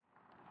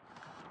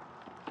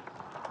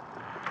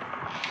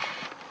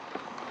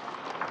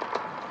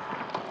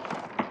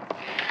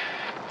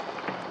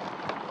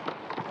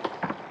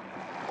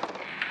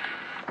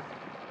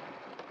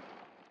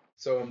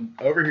So I'm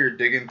over here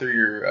digging through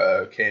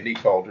your candy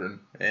cauldron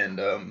and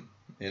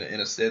in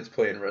a sense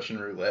playing Russian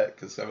roulette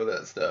because some of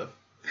that stuff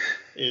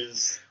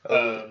is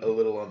a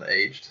little on the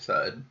aged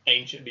side.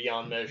 Ancient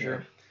beyond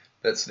measure. Yeah.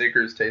 That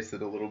Snickers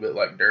tasted a little bit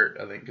like dirt,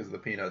 I think, because the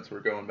peanuts were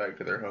going back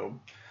to their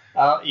home.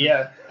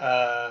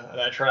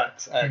 That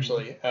tracks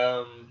actually.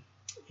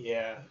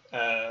 If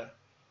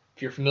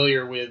you're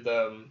familiar with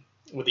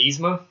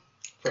Yzma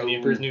from The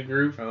Emperor's New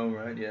Groove, oh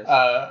right, yes.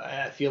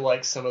 I feel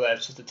like some of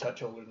that's just a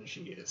touch older than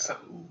she is.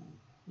 Oh.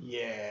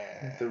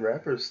 Yeah. The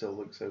wrappers still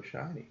look so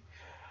shiny.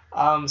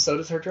 So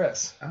does her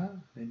dress. Ah,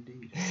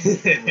 indeed.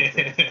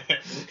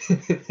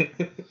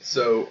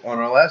 So, on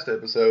our last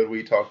episode,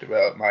 we talked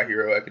about My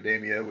Hero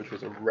Academia, which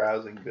was a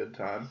rousing good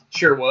time.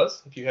 Sure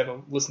was. If you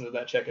haven't listened to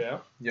that, check it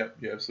out. Yep,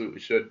 you absolutely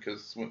should,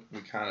 because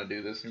we kind of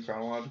do this in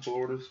chronological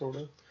order, sort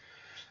of.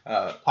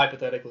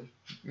 Hypothetically.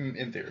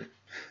 In theory.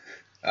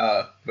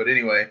 But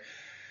anyway,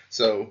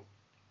 so,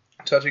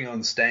 touching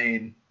on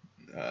Stain,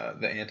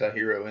 the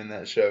anti-hero in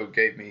that show,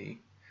 gave me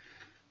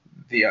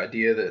the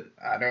idea that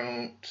I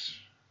don't,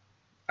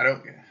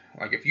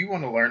 like, if you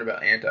want to learn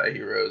about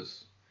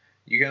anti-heroes,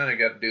 you're going to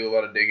got to do a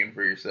lot of digging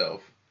for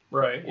yourself.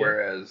 Right.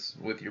 Whereas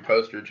with your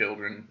poster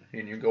children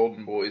and your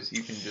golden boys,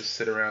 you can just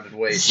sit around and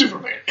wait.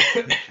 Superman!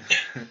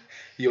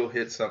 You'll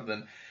hit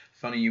something.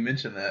 Funny you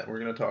mentioned that.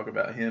 We're going to talk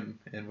about him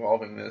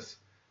involving this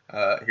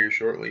here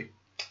shortly.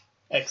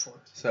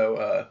 Excellent.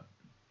 So,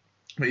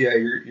 but yeah,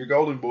 your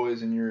golden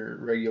boys and your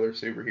regular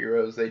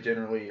superheroes, they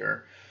generally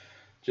are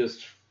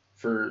just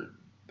for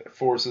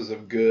forces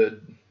of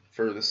good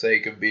for the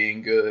sake of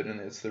being good and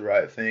it's the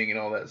right thing and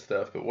all that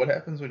stuff. But what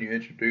happens when you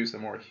introduce a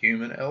more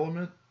human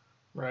element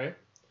right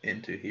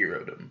into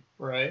herodom?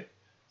 Right.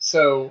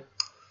 So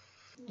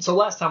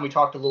last time we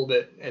talked a little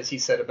bit, as he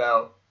said,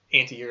 about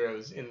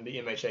antiheroes in the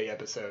MHA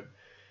episode.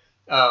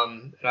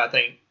 And I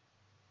think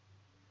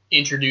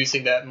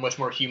introducing that much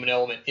more human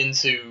element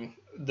into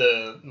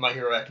the My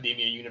Hero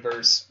Academia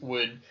universe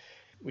would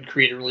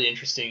create a really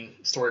interesting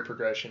story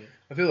progression.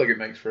 I feel like it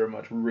makes for a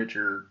much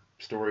richer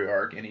story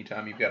arc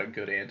anytime you've got a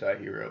good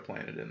anti-hero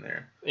planted in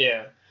there.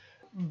 Yeah.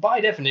 By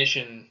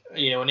definition,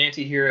 an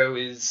anti-hero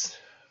is,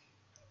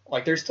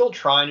 like, they're still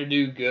trying to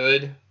do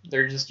good.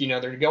 They're just,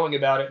 they're going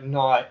about it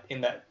not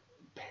in that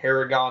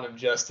paragon of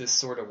justice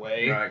sort of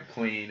way. Right,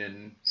 clean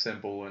and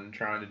simple and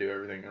trying to do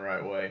everything the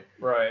right way.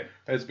 Right.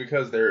 It's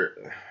because they're,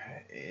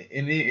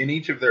 in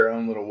each of their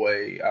own little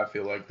way, I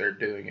feel like they're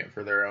doing it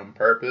for their own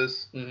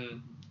purpose,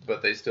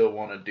 but they still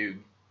want to do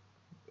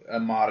a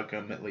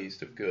modicum, at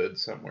least, of good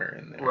somewhere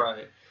in there.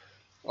 Right.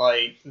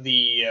 Like,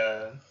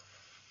 the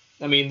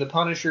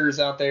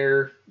Punisher's out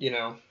there,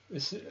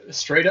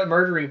 straight up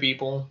murdering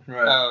people.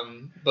 Right.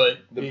 But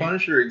the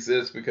Punisher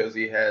exists because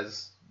he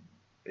has,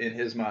 in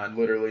his mind,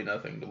 literally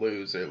nothing to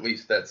lose. Or at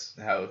least that's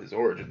how his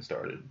origin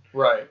started.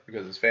 Right.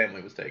 Because his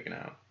family was taken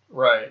out.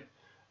 Right.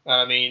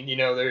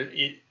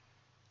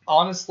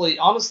 Honestly,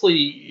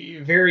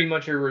 very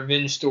much a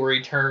revenge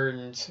story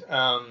turned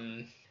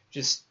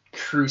just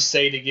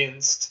crusade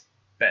against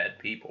bad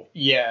people.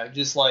 Yeah,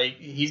 just like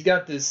he's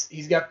got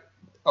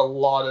a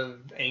lot of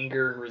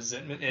anger and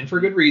resentment, and for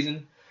good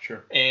reason.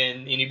 Sure.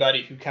 And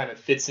anybody who kind of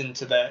fits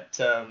into that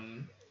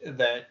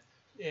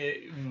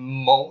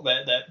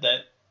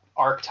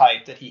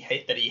archetype that he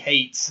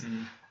hates,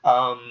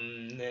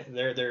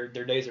 their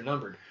days are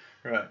numbered.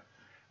 Right.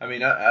 I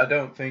mean, I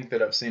don't think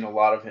that I've seen a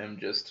lot of him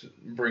just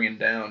bringing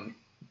down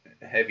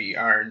heavy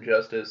iron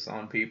justice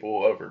on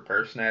people over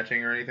purse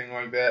snatching or anything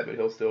like that, but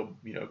he'll still,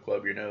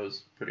 club your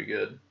nose pretty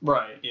good.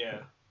 Right,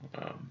 yeah.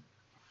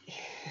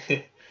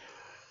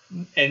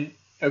 And,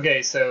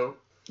 okay, so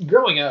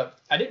growing up,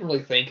 I didn't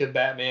really think of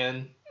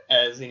Batman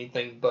as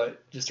anything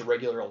but just a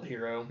regular old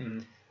hero.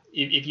 Mm-hmm.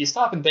 If you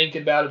stop and think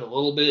about it a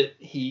little bit,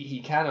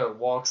 he kind of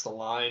walks the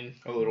line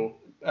a little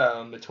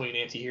between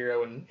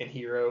anti-hero and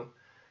hero.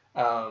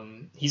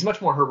 He's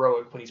much more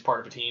heroic when he's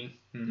part of a team.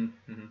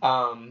 Mm-hmm.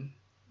 Mm-hmm.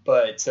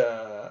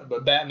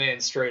 But Batman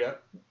straight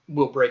up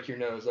will break your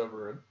nose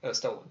over a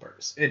stolen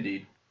purse.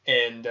 Indeed.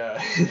 And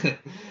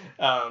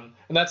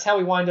that's how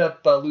we wind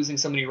up losing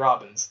so many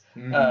Robins.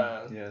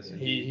 Yes,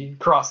 he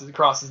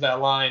crosses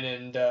that line,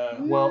 and a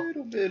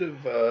little bit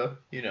of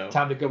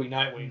time to go be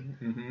Nightwing.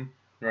 Mm-hmm.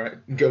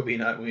 Right, go be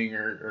Nightwing,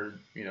 or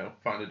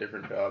find a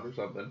different job or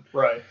something.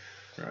 Right.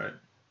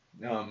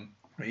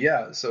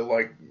 Yeah. So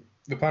like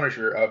the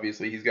Punisher,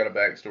 obviously he's got a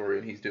backstory,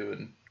 and he's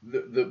doing.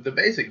 The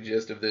basic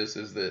gist of this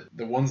is that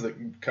the ones that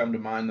come to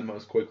mind the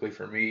most quickly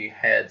for me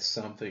had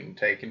something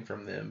taken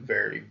from them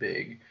very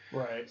big.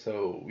 Right.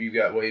 So you've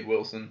got Wade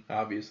Wilson,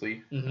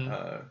 obviously,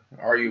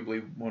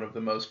 arguably one of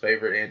the most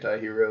favorite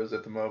anti-heroes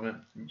at the moment.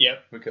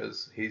 Yep.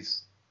 Because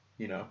he's,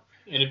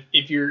 And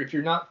if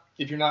you're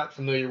not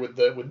familiar with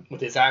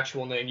his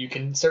actual name, you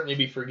can certainly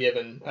be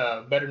forgiven.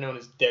 Better known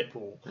as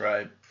Deadpool.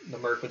 Right. The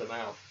Merc with a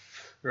mouth.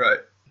 Right.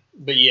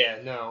 But yeah,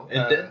 no.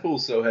 And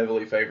Deadpool's so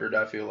heavily favored,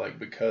 I feel like,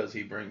 because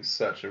he brings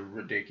such a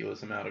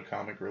ridiculous amount of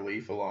comic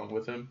relief along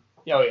with him.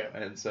 Oh, yeah.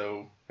 And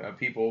so I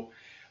think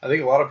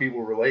a lot of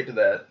people relate to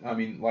that. I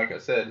mean, like I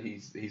said,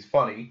 he's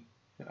funny,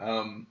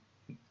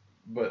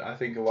 but I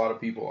think a lot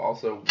of people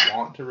also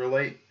want to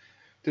relate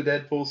to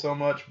Deadpool so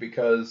much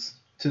because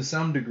to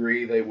some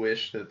degree they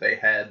wish that they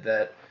had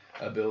that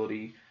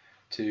ability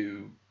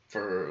to,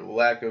 for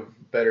lack of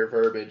better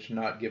verbiage,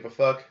 not give a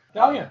fuck.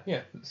 Oh,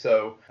 yeah.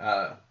 So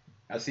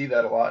I see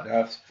that a lot.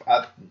 Now,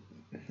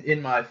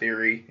 in my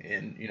theory,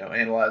 in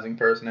analyzing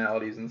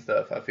personalities and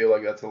stuff, I feel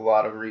like that's a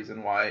lot of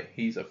reason why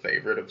he's a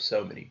favorite of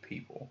so many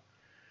people.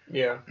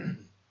 Yeah.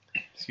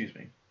 Excuse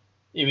me.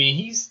 I mean,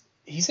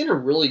 he's in a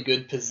really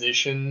good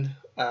position.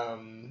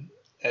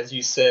 As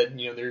you said,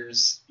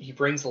 he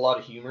brings a lot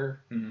of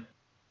humor, mm-hmm.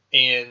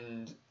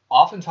 and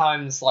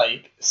oftentimes,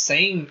 like,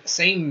 same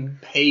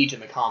page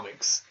in the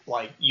comics,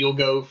 like, you'll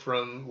go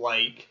from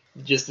like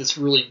just this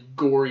really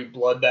gory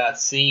bloodbath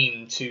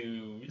scene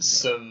to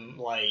some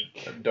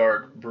like a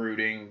dark,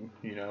 brooding,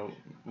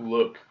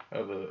 look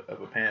of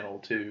a panel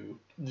to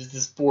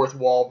this fourth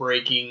wall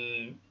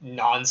breaking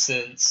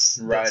nonsense,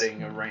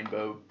 riding a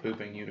rainbow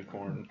pooping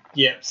unicorn.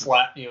 Yep,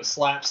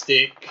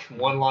 slapstick,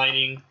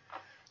 one-lining,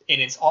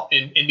 and it's all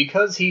and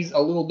because he's a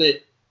little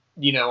bit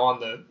on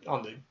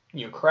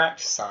the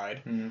cracked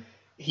side. Mm-hmm.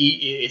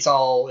 It's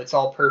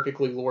all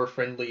perfectly lore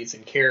friendly. It's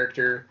in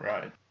character,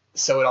 right?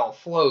 So it all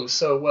flows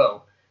so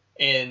well,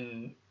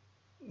 and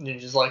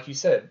just like you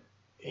said,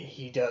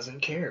 he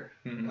doesn't care.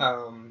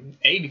 Mm-hmm.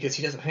 Because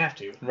he doesn't have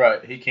to.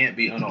 Right, he can't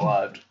be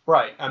unalived.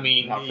 Right, I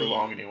mean, not for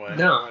long anyway.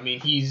 No, I mean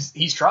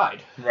he's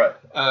tried. Right.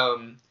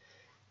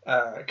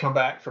 Come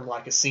back from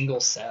like a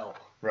single cell.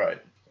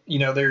 Right.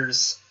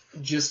 There's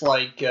just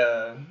like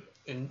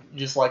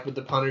with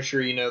the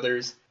Punisher,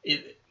 there's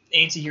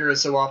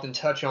anti-heroes so often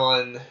touch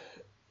on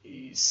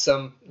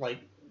some like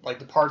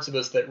the parts of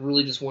us that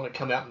really just want to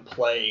come out and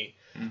play,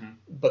 mm-hmm.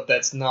 but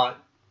that's not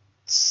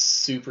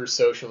super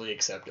socially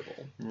acceptable.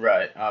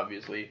 Right,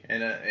 obviously,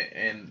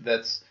 and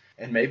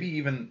maybe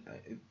even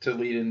to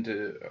lead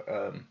into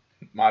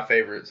my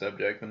favorite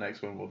subject, the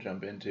next one we'll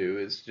jump into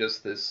is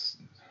just this.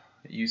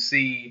 You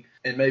see,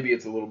 and maybe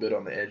it's a little bit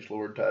on the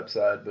edgelord type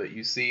side, but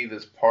you see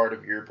this part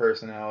of your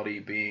personality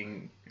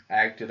being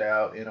acted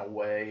out in a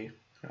way.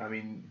 I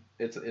mean,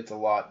 it's a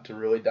lot to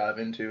really dive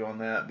into on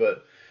that,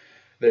 but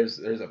there's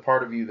a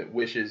part of you that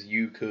wishes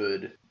you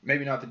could,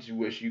 maybe not that you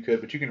wish you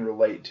could, but you can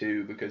relate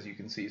to because you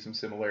can see some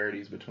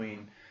similarities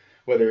between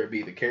whether it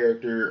be the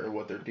character or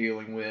what they're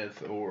dealing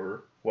with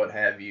or what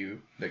have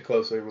you that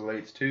closely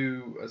relates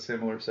to a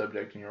similar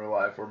subject in your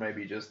life, or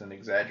maybe just an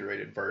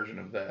exaggerated version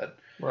of that.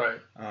 Right.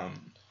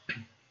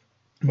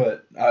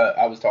 But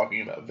I was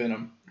talking about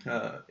Venom.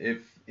 If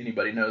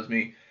anybody knows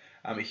me,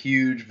 I'm a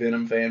huge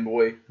Venom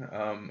fanboy.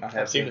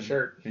 I've seen the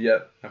shirt.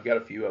 Yep, I've got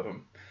a few of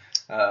them.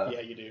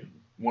 Yeah, you do.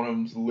 One of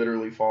them's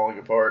literally falling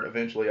apart.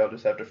 Eventually, I'll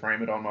just have to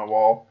frame it on my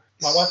wall.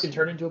 My wife can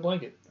turn it into a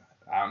blanket.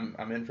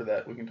 I'm in for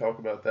that. We can talk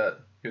about that.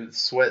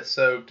 It's sweat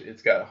soaked.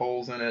 It's got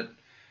holes in it,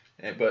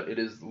 but it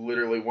is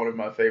literally one of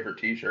my favorite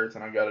T-shirts,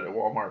 and I got it at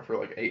Walmart for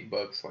like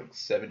 $8, like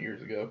 7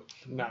 years ago.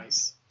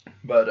 Nice.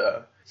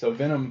 But so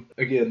Venom,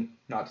 again,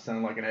 not to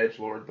sound like an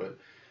edgelord, but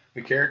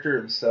the character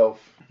himself,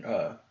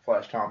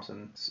 Flash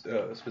Thompson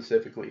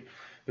specifically,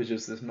 was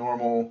just this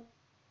normal.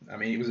 I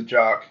mean, he was a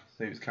jock,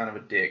 so he was kind of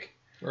a dick.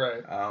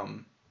 Right.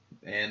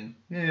 And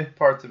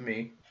parts of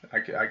me, I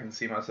can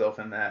see myself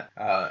in that.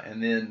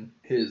 And then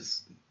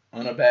his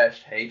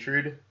unabashed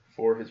hatred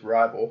for his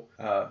rival,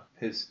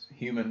 his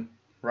human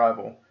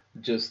rival,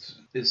 just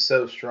is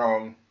so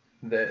strong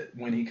that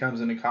when he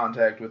comes into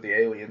contact with the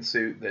alien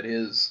suit that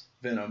is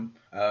Venom,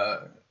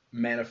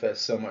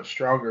 manifests so much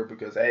stronger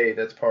because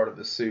that's part of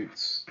the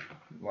suit's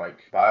like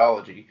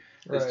biology,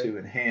 right, is to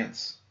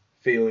enhance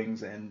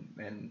feelings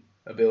and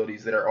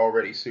abilities that are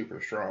already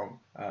super strong.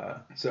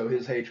 So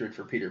his hatred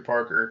for Peter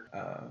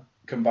Parker,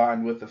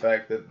 combined with the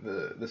fact that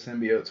the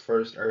symbiote's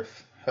first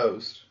Earth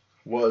host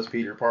was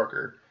Peter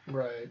Parker,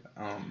 right,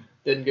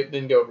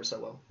 didn't go over so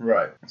well.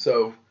 Right.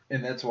 So,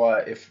 and that's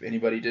why, if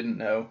anybody didn't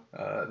know,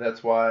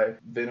 that's why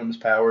Venom's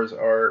powers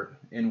are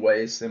in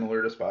ways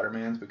similar to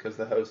Spider-Man's, because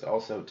the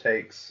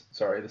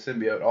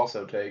symbiote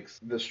also takes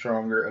the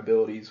stronger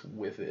abilities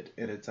with it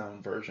in its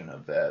own version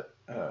of that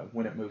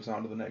when it moves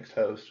on to the next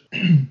host.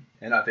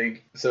 And I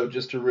think, so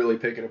just to really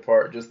pick it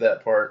apart, just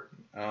that part,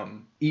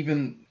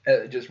 even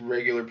just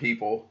regular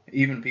people,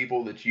 even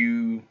people that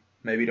you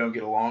maybe don't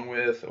get along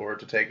with, or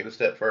to take it a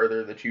step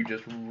further, that you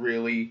just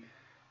really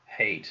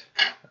hate,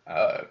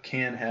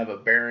 can have a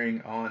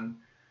bearing on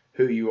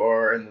who you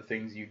are and the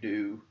things you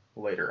do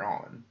later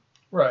on.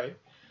 Right.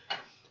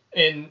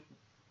 And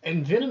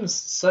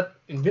Venom's a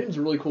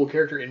really cool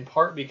character, in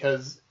part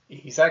because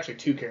he's actually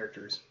two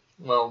characters.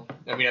 Well,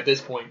 I mean, at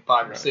this point,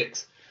 5 or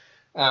 6.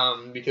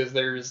 Because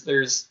there's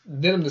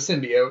Venom the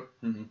symbiote,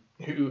 mm-hmm,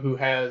 who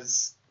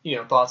has,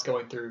 thoughts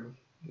going through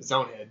his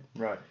own head.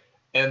 Right.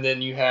 And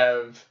then you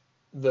have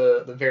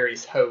the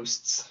various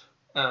hosts,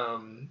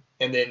 and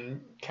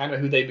then kind of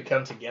who they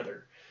become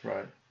together.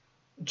 Right.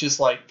 Just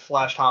like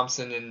Flash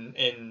Thompson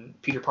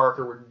and Peter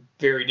Parker were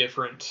very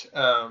different.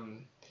 There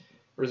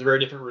was a very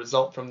different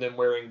result from them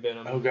wearing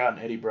Venom. Oh God,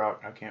 and Eddie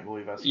Brock. I can't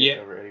believe I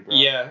skipped over Eddie Brock.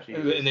 Yeah,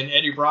 Jesus. And then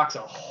Eddie Brock's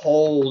a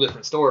whole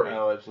different story.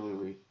 Oh,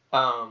 absolutely.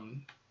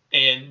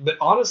 But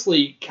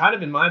honestly, kind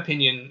of in my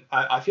opinion,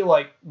 I feel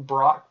like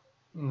Brock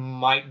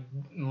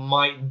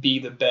might be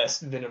the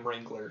best Venom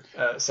Wrangler,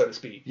 so to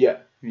speak. Yeah,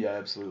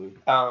 absolutely.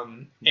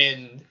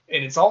 And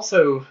it's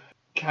also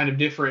kind of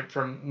different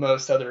from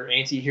most other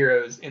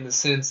anti-heroes in the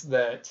sense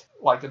that,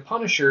 like the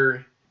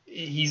Punisher,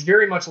 he's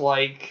very much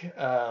like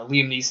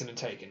Liam Neeson in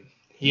Taken.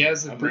 He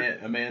has a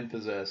man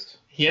possessed.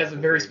 He has a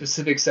very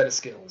specific set of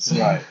skills.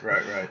 Right.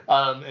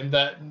 And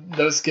that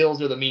those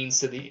skills are the means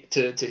to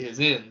his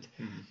end.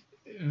 Mm-hmm.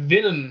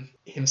 Venom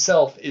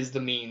himself is the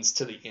means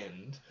to the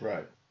end.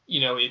 Right.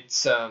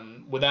 It's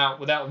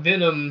without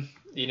Venom,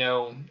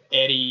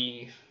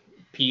 Eddie,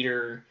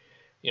 Peter,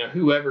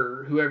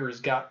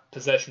 whoever's got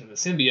possession of the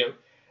symbiote,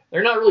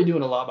 they're not really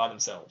doing a lot by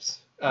themselves.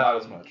 Not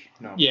as much.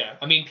 No. Yeah,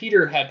 I mean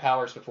Peter had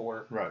powers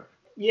before. Right.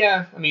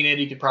 Yeah, I mean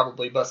Eddie could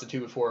probably bust a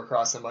 2-4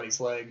 across somebody's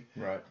leg.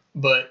 Right.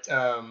 But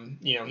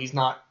he's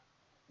not,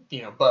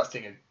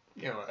 busting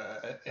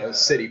a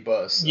city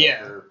bus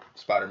over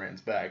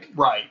Spider-Man's back.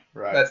 Right.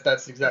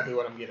 That's exactly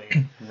what I'm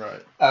getting at.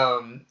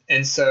 Right.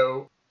 And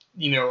so,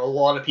 a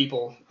lot of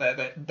people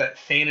that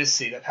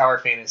fantasy, that power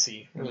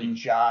fantasy, really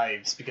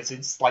jives because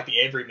it's like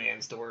the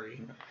everyman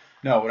story.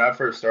 No, when I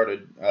first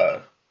started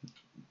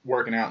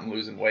working out and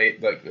losing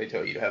weight, like they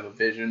tell you to have a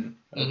vision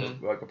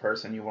of like a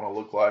person you want to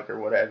look like or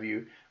what have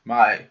you.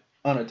 My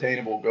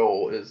unattainable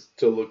goal is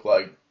to look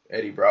like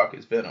Eddie Brock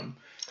is Venom.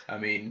 I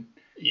mean,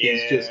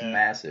 he's just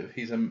massive.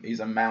 He's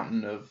a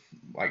mountain of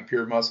like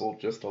pure muscle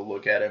just to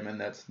look at him, and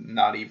that's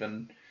not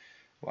even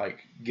like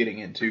getting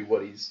into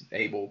what he's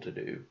able to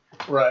do.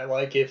 Right,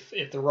 like if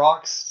The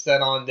Rock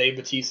sat on Dave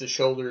Bautista's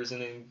shoulders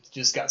and then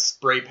just got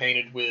spray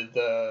painted with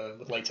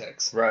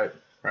latex. Right.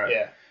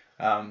 Yeah.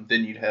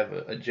 Then you'd have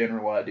a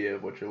general idea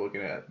of what you're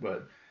looking at.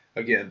 But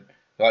again,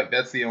 like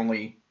that's the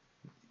only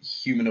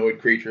humanoid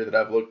creature that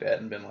I've looked at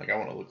and been like, I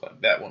want to look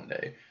like that one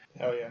day.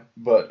 Hell yeah.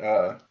 But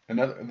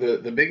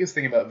the biggest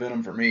thing about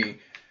Venom for me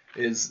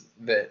is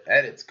that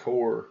at its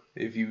core,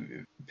 if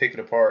you pick it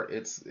apart,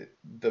 it's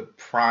the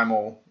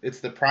primal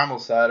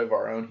side of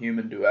our own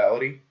human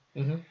duality.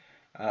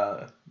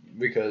 Mm-hmm.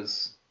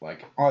 Because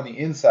like on the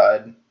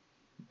inside,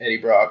 Eddie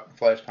Brock,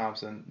 Flash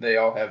Thompson, they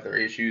all have their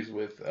issues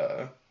with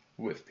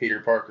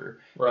Peter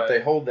Parker. Right. But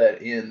they hold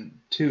that in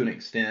to an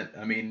extent.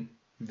 I mean,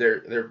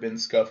 there have been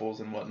scuffles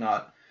and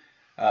whatnot.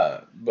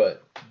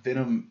 But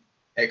Venom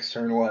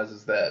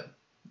externalizes that,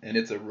 and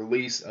it's a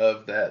release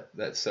of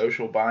that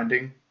social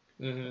binding,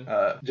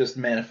 just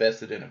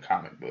manifested in a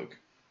comic book,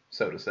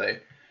 so to say.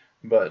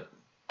 But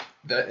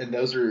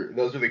those are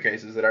the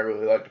cases that I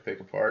really like to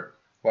pick apart.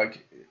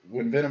 Like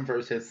when Venom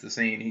first hits the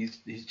scene,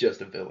 he's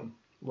just a villain.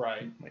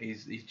 Right.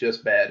 He's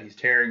just bad. He's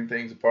tearing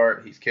things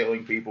apart. He's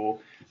killing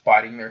people,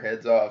 biting their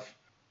heads off.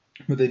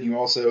 But then you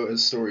also,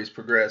 as stories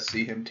progress,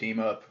 see him team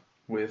up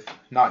with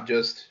not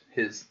just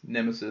his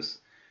nemesis,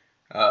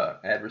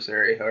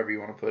 adversary, however you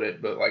want to put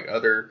it, but like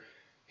other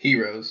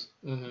heroes.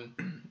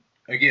 Mm-hmm.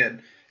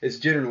 Again, it's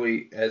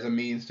generally as a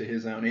means to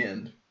his own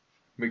end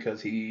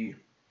because he,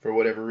 for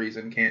whatever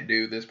reason, can't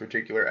do this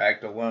particular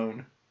act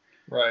alone.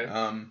 Right.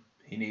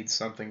 He needs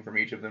something from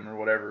each of them or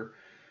whatever.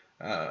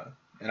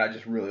 And I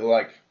just really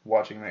like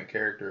watching that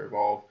character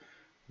evolve.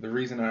 The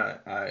reason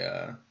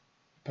I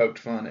poked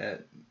fun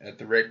at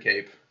the Red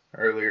Cape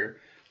earlier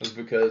was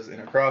because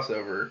in a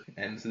crossover,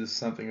 and this is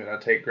something that I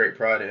take great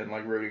pride in,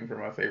 like rooting for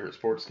my favorite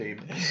sports team.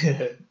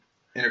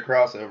 In a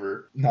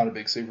crossover, not a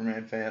big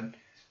Superman fan,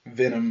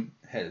 Venom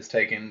has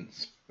taken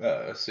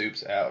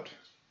Supes out.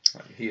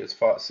 Like, he has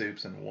fought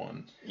Supes and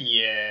won.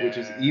 Yeah. Which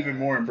is even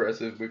more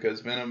impressive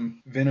because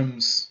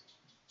Venom's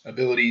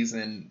abilities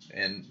and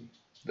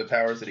the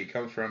powers that he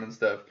comes from and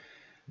stuff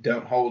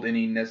don't hold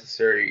any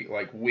necessary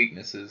like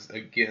weaknesses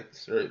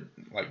against, or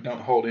like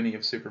don't hold any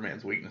of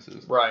Superman's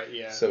weaknesses. Right,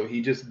 yeah. So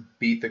he just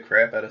beat the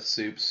crap out of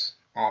Supes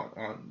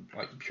on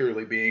like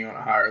purely being on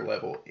a higher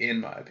level, in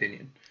my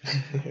opinion.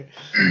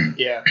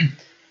 Yeah.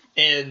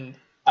 And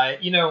I,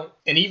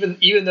 and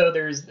even though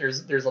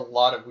there's a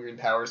lot of weird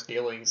power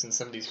scalings in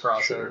some of these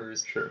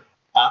crossovers. Sure.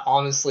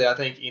 Honestly, I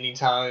think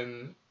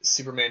anytime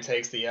Superman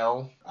takes the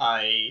L,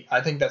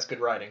 I think that's good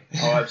writing.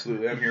 Oh,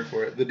 absolutely. I'm here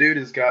for it. The dude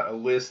has got a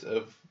list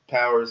of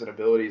powers and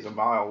abilities a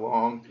mile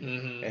long,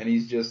 and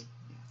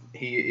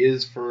he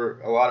is for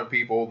a lot of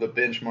people the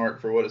benchmark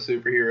for what a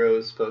superhero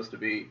is supposed to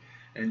be.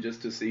 And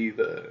just to see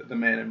the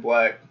Man in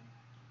Black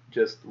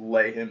just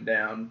lay him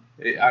down,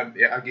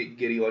 I get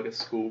giddy like a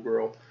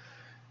schoolgirl.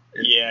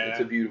 It's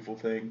a beautiful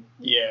thing.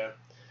 Yeah.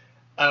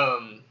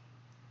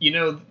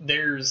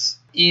 There's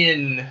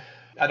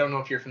I don't know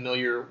if you're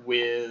familiar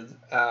with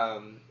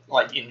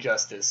like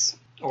Injustice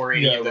or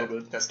any of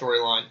that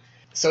storyline.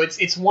 So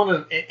it's one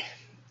of it,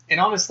 and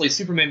honestly,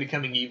 Superman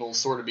becoming evil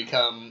sort of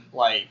become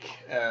like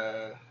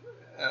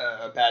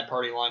a bad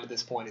party line at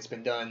this point. It's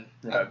been done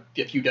a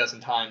few dozen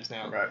times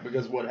now. Right,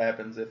 because what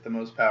happens if the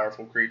most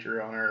powerful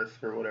creature on Earth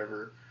or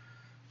whatever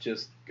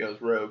just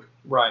goes rogue?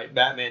 Right,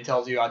 Batman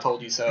tells you, "I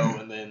told you so,"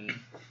 and then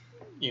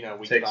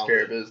we takes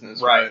care of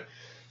business. Right.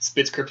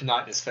 Spits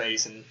kryptonite in his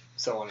face and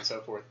so on and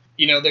so forth.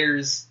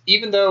 there's,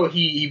 even though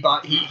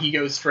he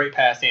goes straight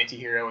past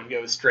Antihero and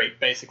goes straight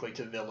basically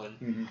to villain.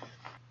 Mm-hmm.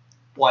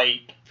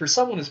 Like, for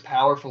someone as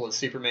powerful as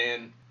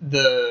Superman,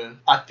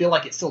 I feel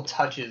like it still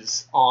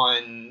touches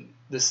on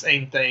the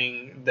same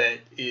thing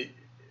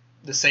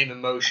the same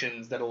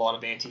emotions that a lot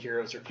of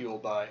anti-heroes are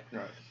fueled by.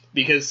 Right.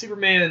 Because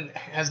Superman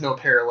has no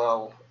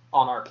parallel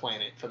on our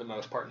planet for the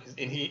most part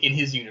in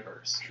his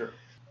universe. Sure.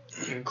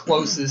 And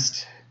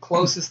closest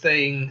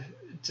thing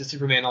to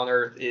Superman on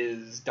Earth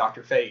is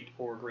Dr. Fate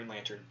or Green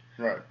Lantern.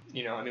 Right.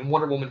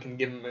 Wonder Woman can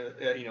give him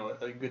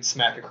a good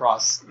smack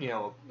across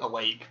a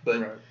lake, but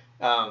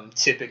right.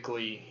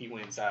 Typically he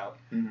wins out.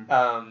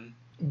 Mm-hmm.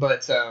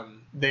 But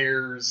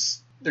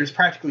there's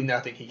practically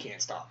nothing he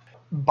can't stop.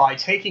 By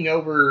taking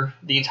over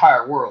the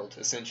entire world,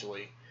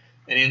 essentially,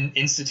 and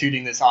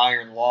instituting this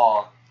iron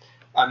law,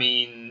 I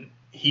mean,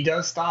 he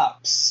does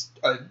stop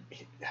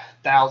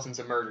thousands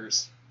of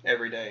murders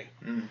every day.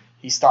 Mm.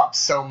 He stops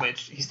so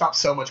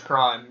much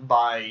crime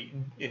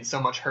and so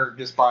much hurt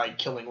just by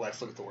killing Lex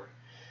Luthor.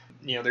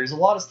 There's a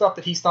lot of stuff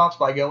that he stops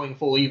by going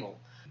full evil.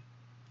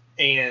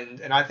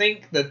 And I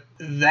think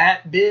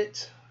that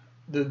bit,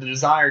 the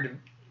desire to,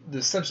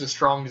 there's such a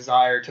strong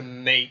desire to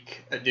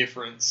make a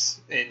difference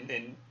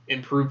and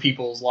improve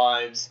people's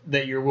lives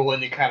that you're willing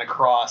to kind of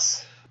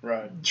cross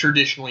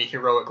traditionally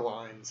heroic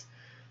lines.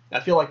 I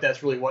feel like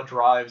that's really what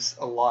drives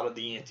a lot of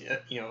the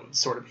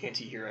sort of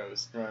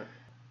anti-heroes. Right.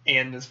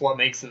 And it's what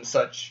makes them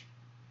such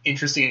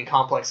interesting and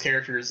complex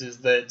characters is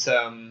that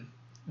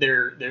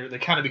they're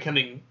kind of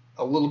becoming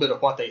a little bit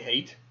of what they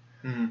hate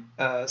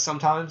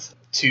sometimes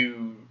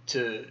to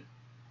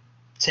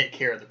take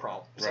care of the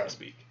problem, so to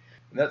speak.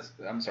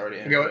 I'm sorry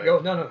to interrupt. Go,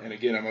 no. And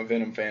again, I'm a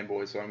Venom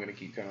fanboy, so I'm going to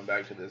keep coming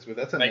back to this. But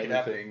that's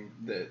another thing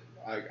that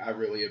I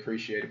really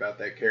appreciate about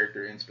that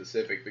character in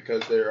specific,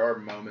 because there are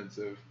moments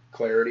of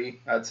clarity,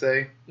 I'd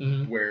say,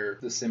 where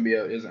the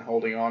symbiote isn't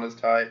holding on as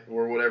tight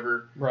or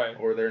whatever,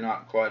 or they're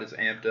not quite as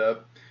amped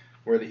up,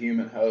 where the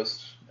human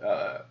host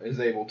is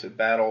able to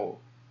battle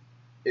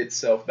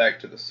itself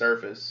back to the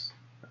surface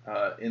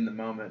in the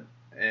moment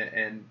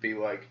and be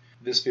like,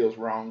 this feels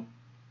wrong.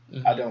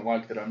 I don't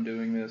like that I'm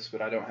doing this,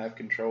 but I don't have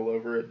control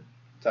over it,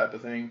 type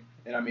of thing.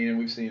 And I mean,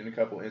 we've seen in a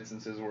couple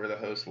instances where the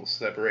host will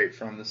separate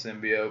from the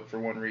symbiote for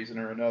one reason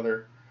or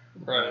another.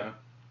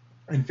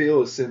 And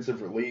feel a sense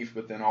of relief,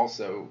 but then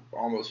also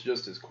almost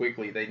just as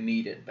quickly they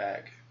need it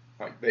back.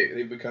 Like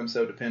they become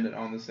so dependent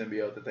on the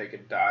symbiote that they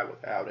could die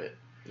without it.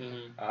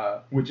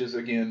 Which is,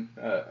 again,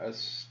 a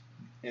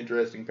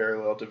interesting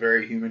parallel to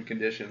very human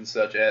conditions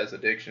such as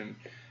addiction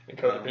and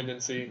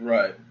codependency.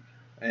 Right.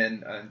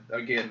 And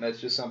again, that's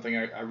just something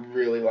I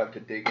really like to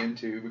dig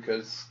into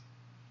because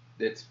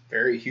it's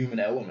very human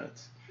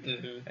elements.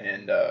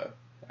 And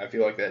I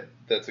feel like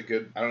that's a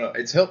good, I don't know,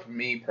 it's helped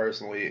me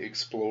personally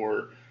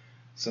explore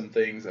some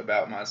things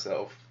about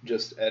myself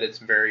just at its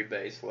very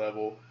base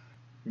level.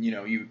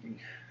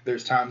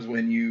 There's times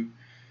when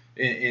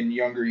in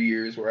younger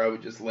years where I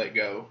would just let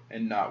go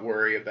and not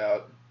worry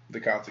about the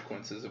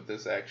consequences of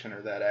this action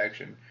or that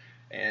action.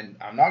 And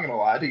I'm not going to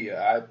lie to you,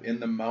 I, in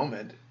the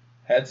moment,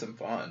 had some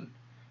fun.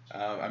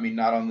 I mean,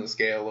 not on the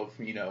scale of,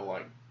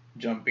 like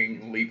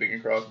jumping, leaping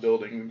across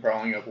buildings and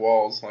crawling up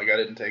walls. Like, I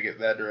didn't take it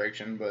that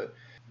direction, but...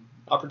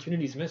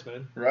 Opportunities missed,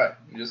 man. Right.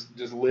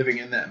 Just living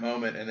in that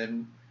moment, and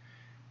then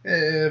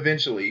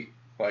eventually,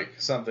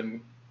 like,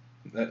 something,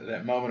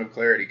 that moment of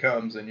clarity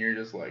comes, and you're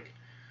just like,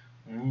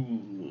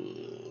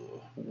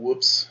 ooh,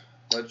 whoops.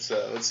 Let's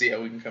see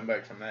how we can come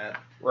back from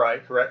that.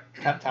 Right,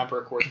 correct. Time for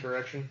a course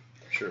correction.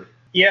 Sure.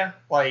 Yeah,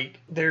 like,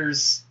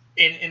 there's...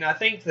 And I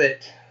think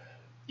that,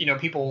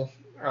 people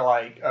are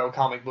like, oh,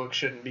 comic books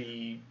shouldn't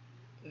be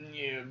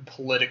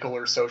political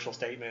or social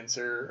statements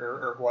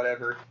or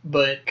whatever.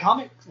 But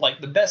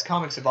the best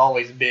comics have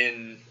always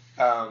been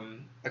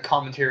a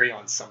commentary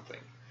on something.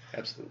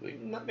 Absolutely.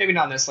 Maybe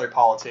not necessarily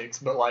politics,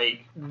 but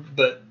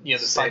the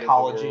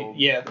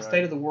psychology. The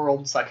state of the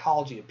world,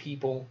 psychology of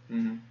people.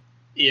 Mm-hmm.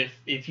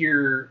 If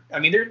you're, I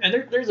mean,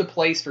 there's a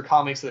place for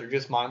comics that are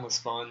just mindless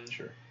fun.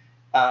 Sure.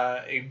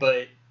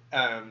 But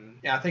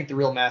I think the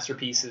real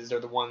masterpieces are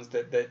the ones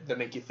that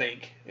make you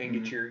think and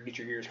get your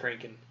gears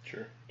cranking.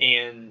 Sure.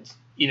 And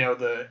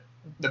the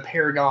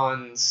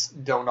paragons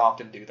don't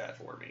often do that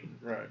for me.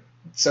 Right.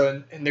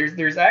 So and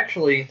there's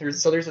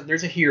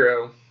a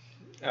hero,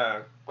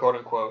 quote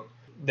unquote,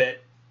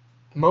 that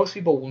most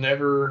people you'll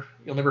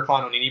never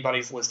find on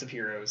anybody's list of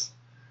heroes,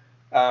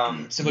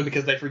 simply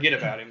because they forget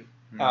about him.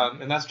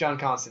 And that's John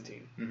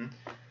Constantine. Mm-hmm.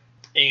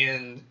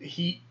 And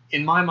he,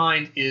 in my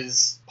mind,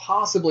 is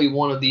possibly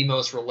one of the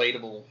most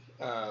relatable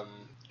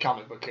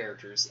comic book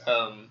characters,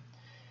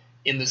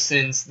 in the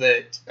sense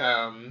that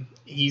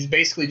he's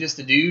basically just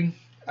a dude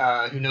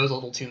who knows a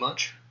little too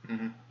much,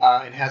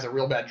 and has a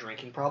real bad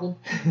drinking problem.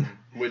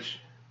 Which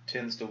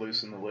tends to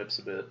loosen the lips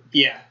a bit.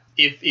 Yeah.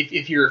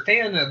 If you're a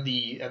fan of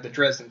the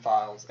Dresden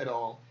Files at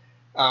all,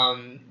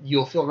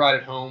 you'll feel right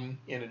at home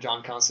in a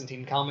John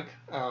Constantine comic.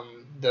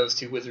 Those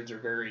two wizards are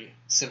very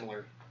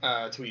similar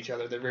to each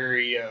other. They're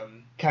very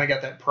kind of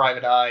got that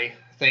private eye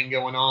thing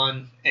going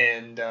on,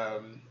 and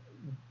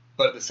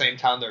but at the same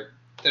time their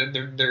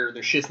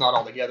shit's not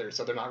all together,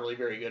 so they're not really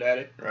very good at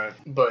it. Right.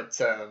 But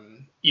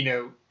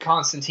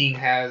Constantine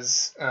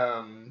has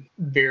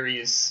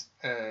various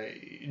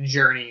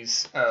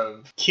journeys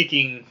of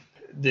kicking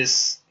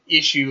this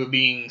issue of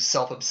being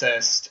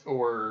self-obsessed,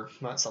 or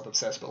not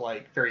self-obsessed, but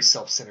like very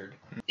self-centered.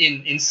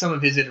 In some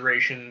of his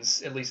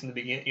iterations, at least in the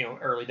beginning,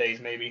 early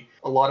days maybe,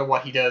 a lot of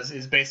what he does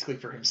is basically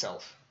for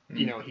himself.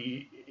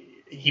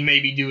 He may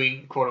be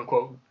doing quote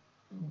unquote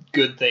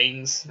good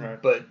things, right.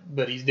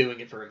 but he's doing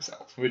it for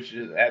himself. Which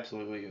is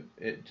absolutely,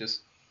 it just,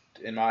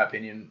 in my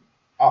opinion,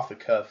 off the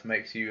cuff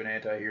makes you an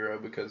anti-hero,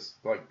 because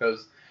like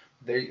those,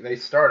 they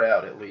start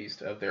out at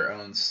least of their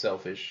own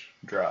selfish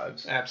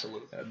drives.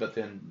 Absolutely. But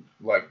then,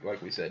 like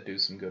we said, do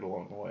some good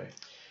along the way.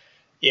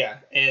 Yeah,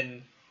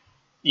 and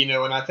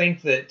and I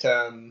think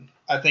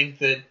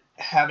that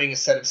having a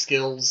set of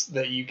skills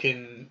that you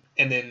can,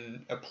 and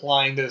then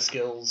applying those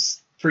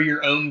skills for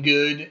your own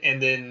good,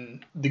 and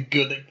then the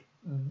good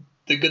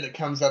that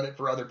comes of it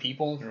for other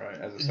people, right,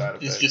 as a side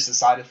effect, is just a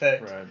side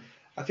effect. Right.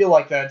 I feel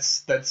like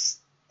that's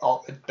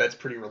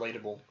pretty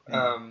relatable,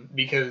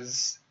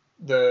 because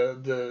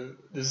the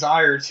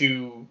desire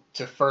to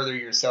further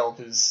yourself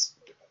is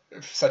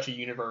such a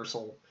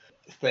universal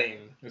thing.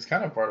 It's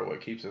kind of part of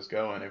what keeps us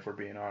going, if we're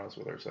being honest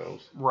with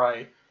ourselves.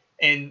 Right.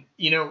 And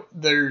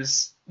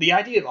there's the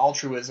idea of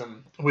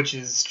altruism, which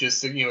is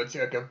just it's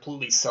a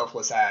completely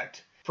selfless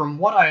act. From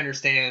what I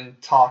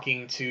understand,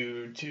 talking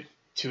to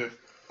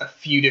a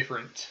few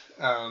different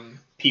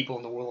people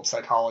in the world of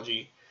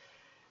psychology,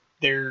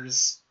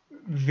 there's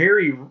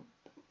very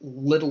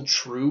little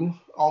true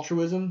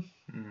altruism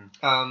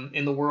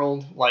in the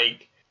world.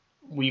 Like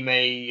we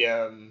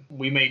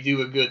may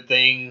do a good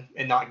thing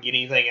and not get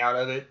anything out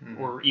of it,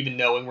 or even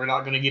knowing we're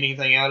not going to get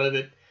anything out of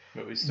it.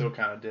 But we still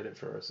kind of did it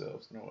for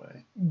ourselves in a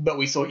way. But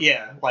we still,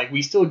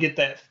 we still get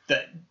that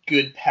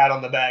good pat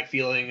on the back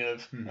feeling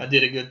of I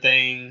did a good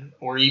thing,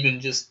 or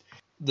even just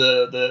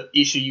the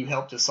issue you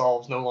helped to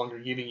solve is no longer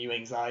giving you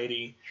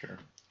anxiety. Sure.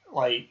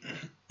 Like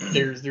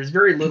there's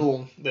very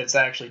little that's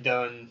actually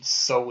done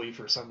solely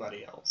for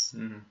somebody else.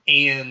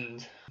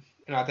 And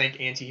I think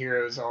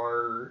antiheroes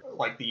are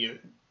like the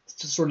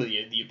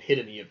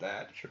epitome of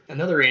that. Sure.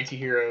 Another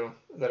antihero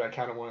that I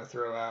kind of want to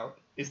throw out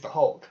is the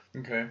Hulk.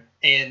 Okay.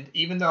 And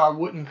even though I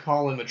wouldn't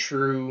call him a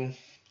true...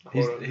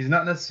 He's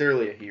not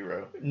necessarily a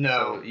hero.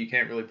 No. So you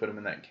can't really put him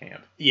in that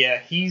camp.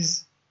 Yeah,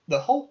 the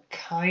Hulk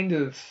kind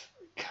of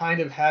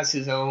has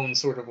his own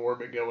sort of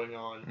orbit going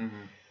on.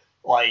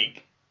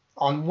 Like,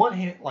 on one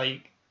hand,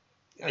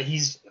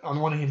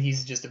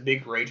 he's just a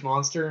big rage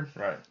monster.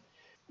 Right.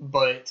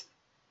 But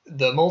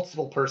the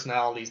multiple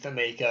personalities that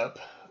make up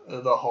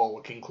the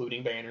Hulk,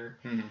 including Banner,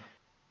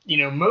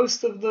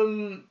 most of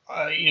them,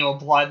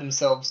 apply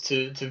themselves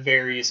to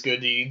various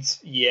good deeds.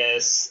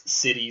 Yes,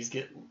 cities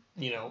get,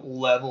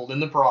 leveled in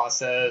the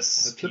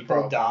process. That's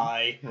people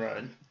die.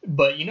 Right.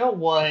 But you know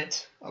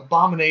what?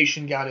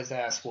 Abomination got his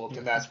ass whooped,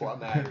 and that's what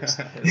matters.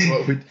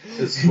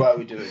 This is why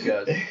we do it,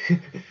 guys.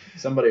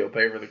 Somebody will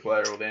pay for the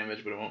collateral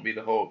damage, but it won't be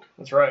the Hulk.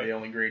 That's right. The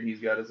only green he's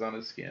got is on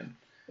his skin.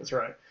 That's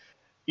right.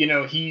 He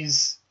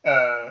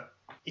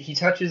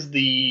touches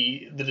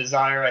the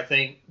desire, I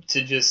think,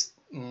 to just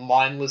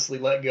mindlessly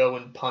let go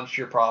and punch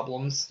your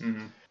problems.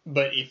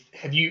 But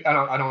I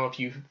don't know if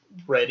you've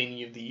read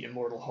any of the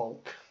Immortal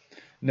Hulk.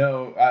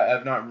 No,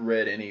 I've not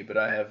read any, but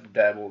I have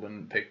dabbled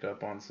and picked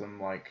up on some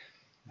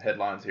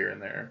headlines here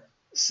and there.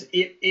 So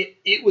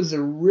it was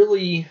a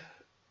really,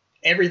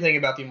 everything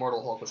about the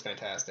Immortal Hulk was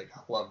fantastic. I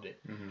loved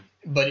it,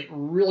 but it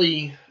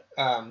really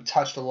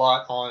touched a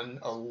lot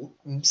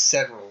on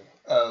several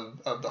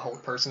of the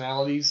Hulk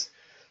personalities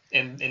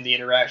and the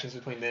interactions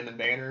between them and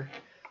Banner,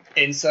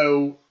 and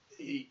so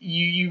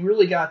you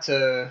really got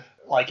to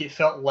it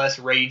felt less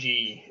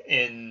ragey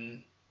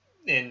and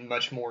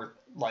much more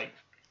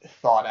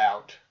thought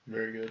out.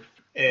 Very good.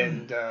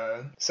 And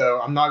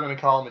so I'm not going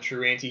to call him a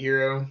true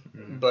anti-hero,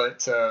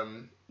 but I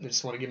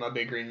just want to give my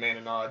big green man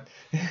a nod.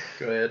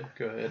 Go ahead.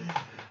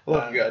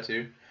 Well, if you got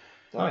to.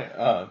 Oh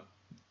yeah.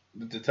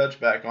 To touch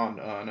back on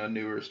a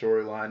newer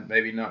storyline,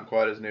 maybe not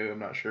quite as new. I'm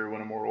not sure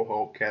when Immortal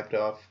Hulk capped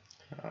off.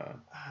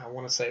 I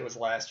want to say it was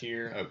last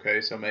year.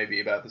 Okay, so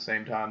maybe about the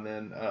same time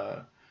then.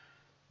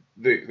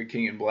 The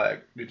King in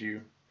Black. Did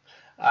you?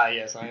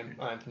 Yes,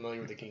 I'm familiar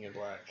with the King in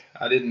Black.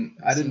 I didn't.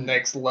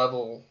 Next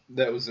level.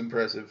 That was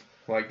impressive.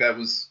 That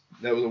was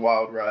a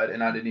wild ride,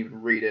 and I didn't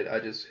even read it. I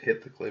just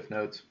hit the cliff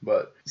notes.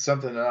 But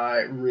something that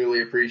I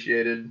really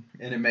appreciated,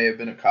 and it may have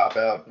been a cop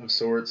out of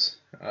sorts.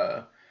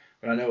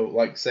 But I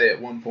know, say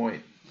at one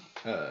point,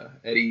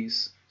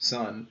 Eddie's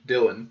son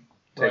Dylan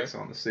takes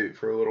on the suit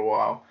for a little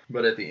while.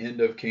 But at the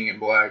end of King in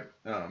Black,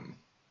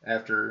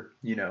 after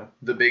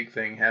the big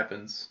thing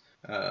happens,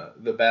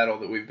 the battle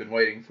that we've been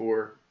waiting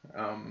for.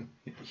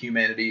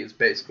 Humanity is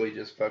basically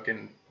just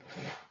fucking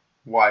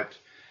wiped.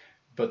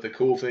 But the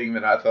cool thing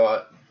that I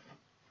thought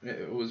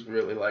it was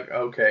really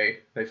okay,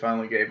 they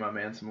finally gave my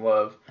man some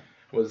love,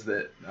 was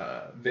that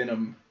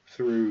Venom,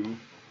 through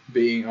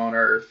being on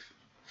Earth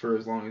for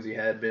as long as he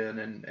had been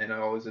and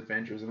all his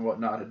adventures and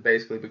whatnot, had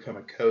basically become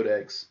a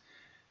codex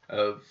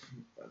of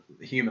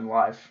human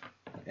life,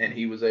 and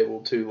he was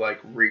able to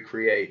like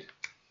recreate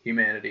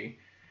humanity.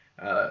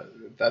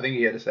 I think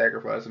he had to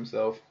sacrifice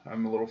himself.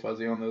 I'm a little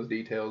fuzzy on those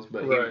details,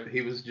 but Right. he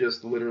was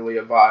just literally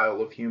a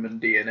vial of human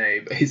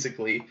DNA,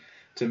 basically,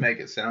 to make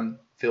it sound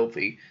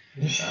filthy.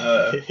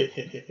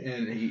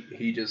 And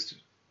he just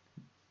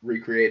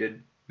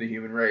recreated the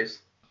human race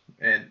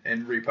and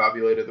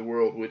repopulated the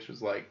world, which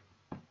was like,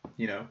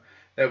 you know,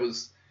 that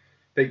was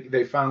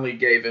they finally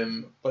gave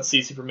him. Let's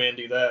see Superman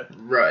do that.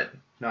 Right.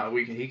 No,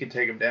 he could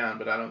take him down,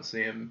 but I don't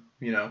see him,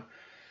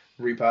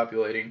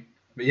 repopulating.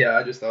 But yeah,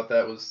 I just thought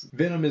that was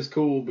Venom is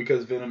cool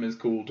because Venom is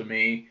cool to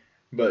me,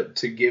 but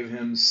to give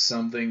him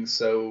something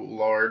so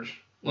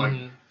large, like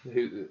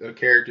a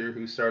character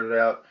who started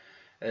out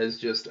as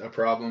just a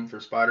problem for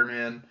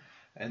Spider-Man,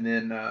 and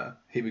then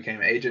he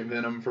became Agent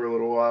Venom for a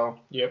little while.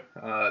 Yep.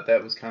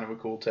 That was kind of a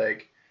cool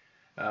take.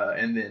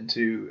 And then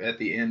at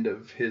the end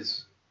of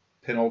his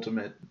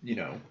penultimate,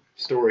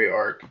 story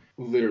arc,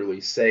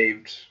 literally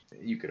saved,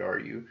 you could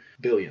argue,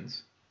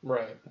 billions.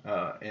 Right.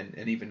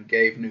 And even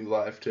gave new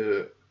life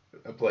to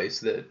a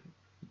place that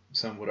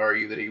some would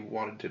argue that he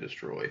wanted to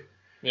destroy.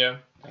 Yeah.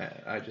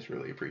 I just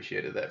really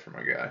appreciated that for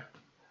my guy.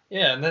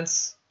 Yeah, and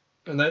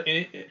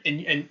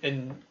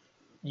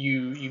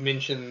you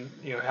mentioned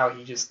how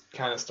he just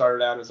kind of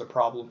started out as a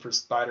problem for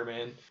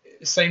Spider-Man.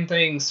 Same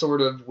thing sort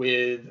of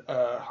with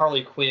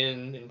Harley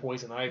Quinn and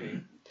Poison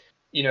Ivy.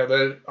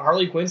 The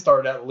Harley Quinn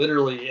started out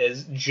literally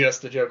as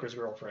just the Joker's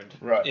girlfriend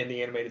in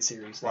the animated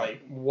series.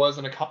 Like,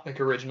 wasn't a comic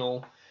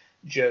original,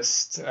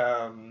 just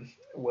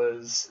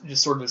was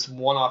just sort of this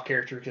one-off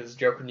character because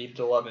Joker needed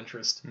a love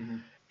interest. Mm-hmm.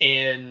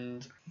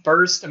 And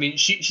first, I mean,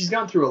 she's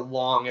gone through a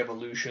long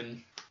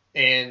evolution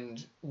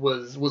and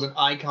was an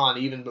icon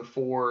even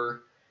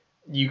before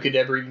you could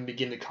ever even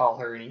begin to call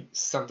her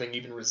something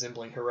even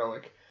resembling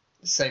heroic.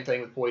 Same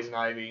thing with Poison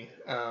Ivy.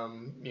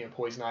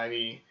 Poison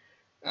Ivy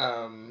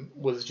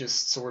was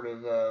just sort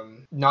of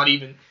not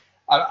even.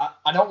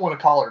 I don't want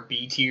to call her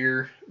B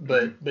tier,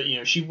 but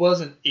she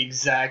wasn't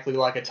exactly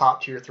like a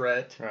top tier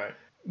threat. Right.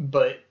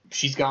 But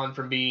she's gone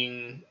from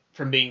being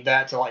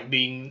that to like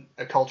being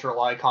a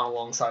cultural icon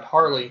alongside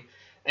Harley,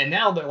 and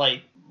now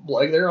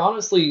they're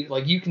honestly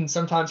like you can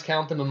sometimes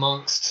count them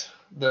amongst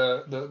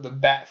the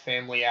Bat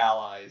family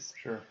allies.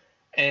 Sure.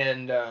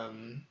 And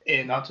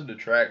not to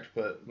detract,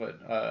 but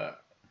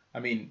I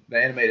mean the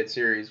animated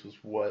series was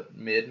what,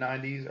 mid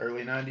 90s,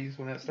 early 90s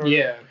when that started?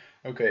 Yeah.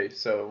 Okay,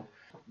 so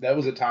that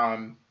was a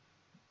time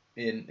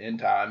in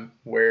time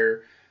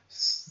where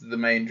the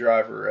main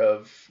driver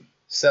of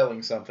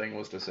selling something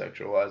was to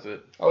sexualize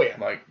it. Oh yeah.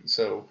 Like,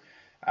 so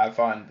I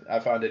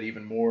find it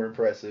even more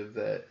impressive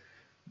that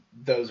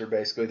those are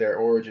basically their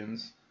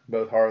origins,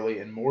 both Harley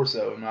and more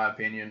so, in my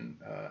opinion,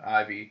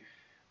 Ivy,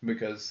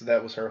 because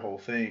that was her whole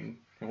thing.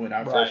 When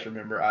I first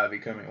remember Ivy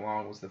coming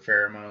along was the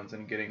pheromones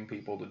and getting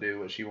people to do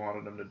what she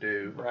wanted them to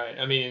do. Right.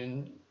 I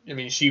mean,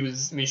 she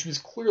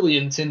was clearly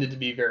intended to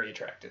be very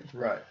attractive.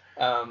 Right.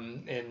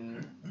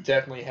 And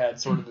definitely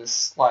had sort of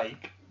this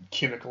like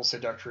chemical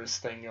seductress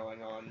thing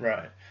going on.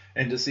 Right.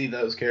 And to see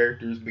those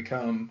characters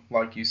become,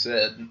 like you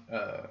said,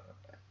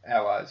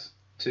 allies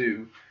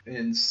too,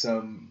 in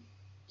some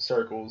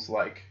circles,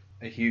 like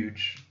a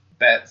huge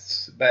bat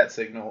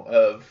signal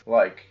of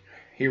like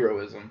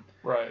heroism.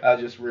 Right. I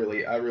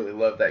really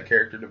love that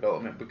character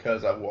development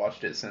because I've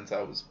watched it since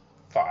I was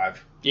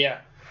 5.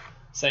 Yeah.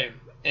 Same.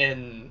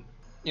 And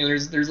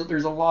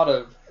there's a lot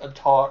of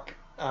talk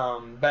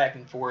back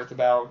and forth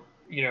about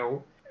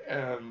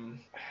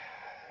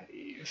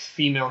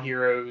female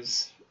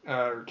heroes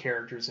or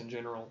characters in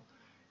general,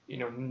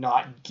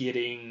 not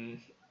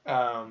getting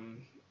a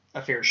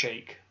fair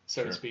shake,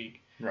 so to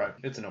speak. Right.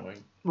 It's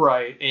annoying.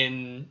 Right.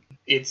 And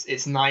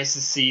it's nice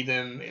to see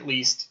them, at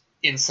least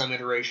in some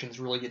iterations,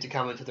 really get to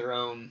come into their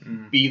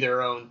own, be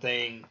their own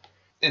thing.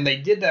 And they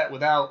did that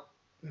without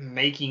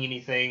making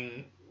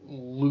anything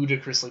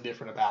ludicrously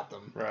different about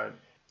them. Right.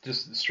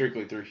 Just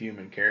strictly through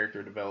human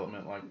character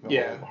development, like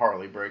the whole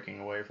Harley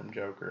breaking away from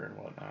Joker and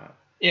whatnot.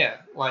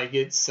 Yeah, like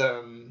it's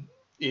been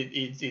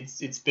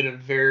a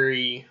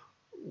very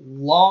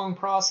long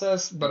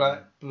process,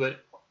 but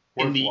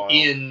in the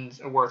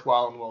end, a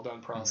worthwhile and well done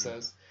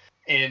process.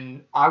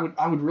 And I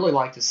would really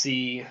like to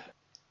see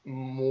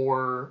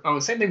more. Oh,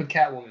 same thing with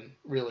Catwoman,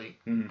 really.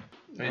 I mean,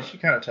 she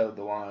kind of towed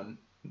the line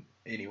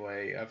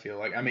anyway. I feel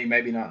like. I mean,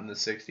 maybe not in the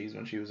 '60s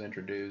when she was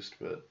introduced,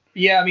 but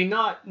yeah, I mean,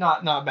 not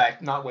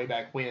way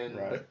back when,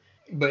 right.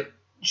 but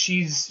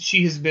she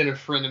has been a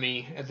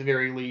frenemy at the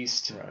very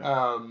least,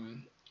 right.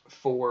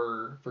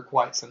 For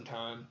quite some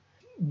time.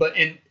 But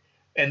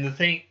and the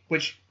thing,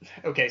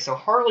 so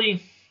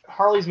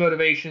Harley's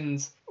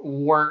motivations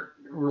weren't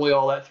really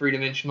all that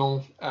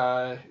three-dimensional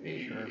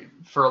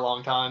for a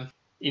long time.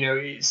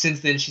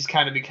 Since then she's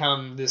kind of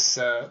become this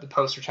the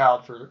poster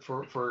child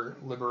for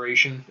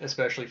liberation,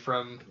 especially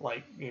from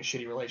like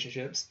shitty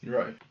relationships.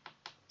 Right.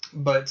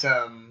 But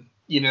and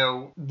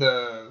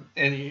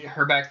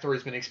her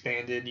backstory's been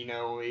expanded.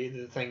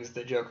 The things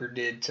that Joker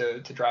did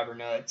to drive her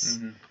nuts,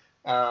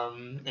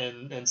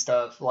 and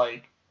stuff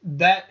like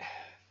that.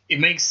 it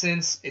makes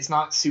sense. It's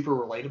not super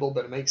relatable,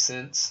 but it makes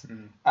sense.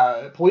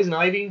 Mm-hmm. Poison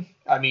Ivy,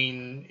 I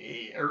mean,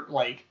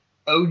 like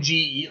OG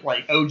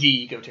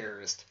eco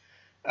terrorist,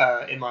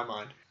 in my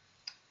mind.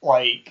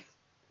 Like,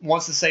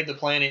 wants to save the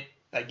planet.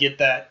 I get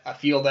that. I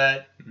feel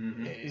that.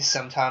 Mm-hmm.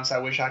 Sometimes I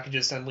wish I could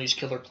just unleash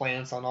killer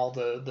plants on all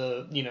the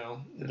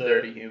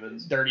dirty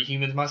humans. Dirty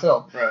humans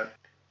myself. Right.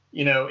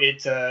 You know,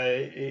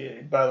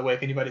 by the way,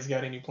 if anybody's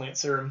got any plant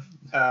serum,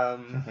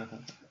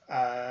 I'm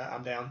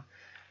down.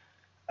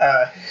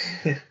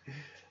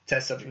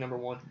 Test subject number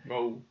 1.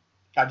 Oh.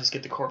 I just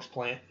get the corpse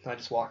plant. I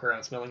just walk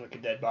around smelling like a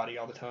dead body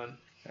all the time.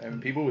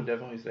 And people would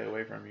definitely stay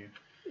away from you.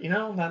 You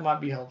know, that might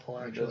be helpful,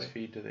 actually. It does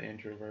feed to the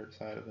introvert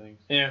side of things.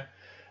 Yeah.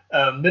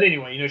 But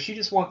anyway, you know, she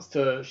wants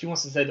to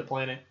save the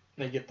planet.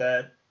 I get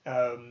that.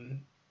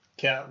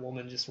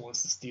 Catwoman just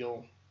wants to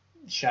steal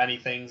shiny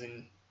things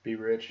and be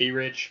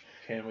rich.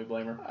 Can we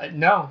blame her?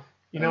 No.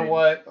 You know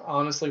what?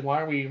 Honestly,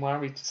 why are we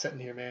sitting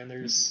here, man?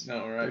 There's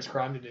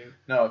crime to do.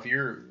 No, if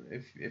you're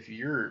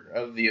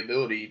of the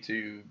ability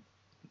to,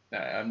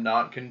 I'm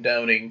not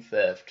condoning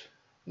theft.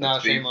 No,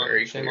 shame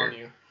on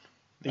you.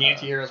 The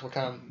Antiheroes will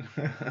come.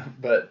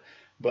 but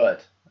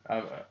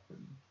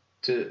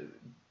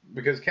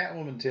because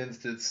Catwoman tends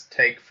to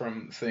take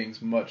from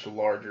things much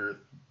larger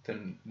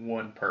than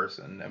one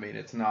person. I mean,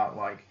 it's not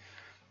like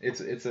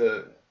it's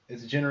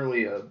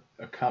generally a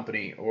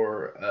company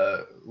or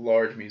a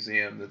large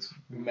museum that's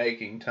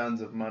making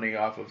tons of money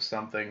off of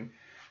something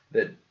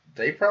that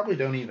they probably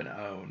don't even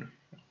own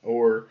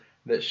or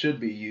that should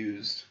be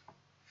used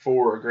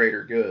for a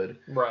greater good.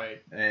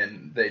 Right.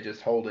 And they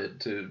just hold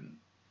it to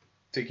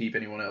keep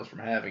anyone else from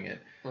having it.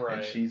 Right.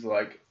 And she's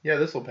like, yeah,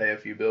 this will pay a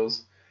few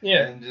bills.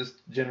 Yeah. And just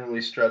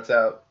generally struts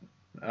out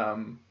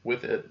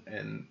with it.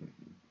 And,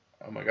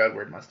 oh my God,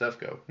 where'd my stuff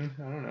go? I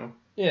don't know.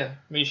 Yeah.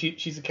 I mean,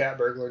 she's a cat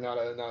burglar,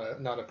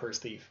 not a purse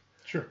thief.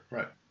 Sure.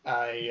 Right.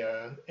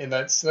 And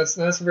that's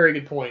a very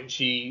good point.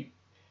 She,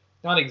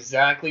 not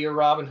exactly a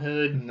Robin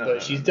Hood,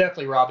 but she's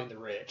definitely robbing the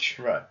rich.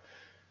 Right.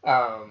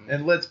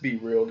 And let's be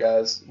real,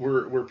 guys.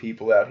 We're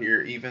people out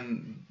here.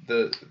 Even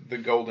the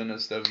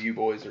goldenest of you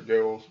boys or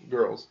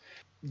girls,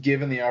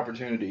 given the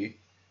opportunity,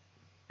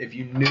 if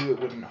you knew it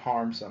wouldn't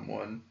harm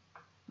someone,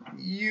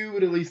 you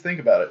would at least think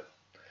about it.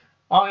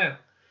 Oh yeah.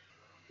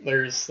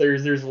 There's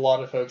a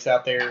lot of folks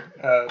out there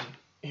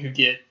who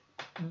get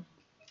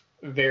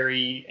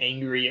very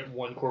angry at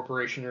one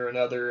corporation or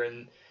another,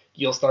 and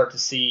you'll start to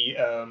see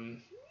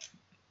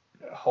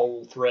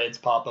whole threads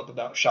pop up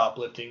about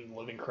shoplifting,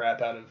 living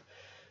crap out of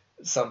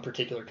some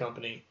particular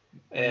company,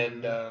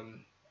 and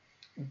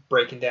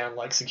breaking down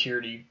like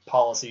security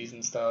policies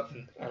and stuff.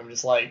 And I'm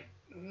just like,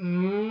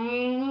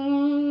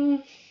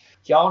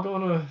 y'all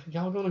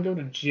gonna go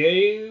to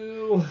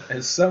jail?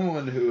 As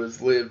someone who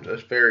has lived a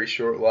very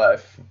short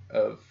life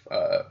of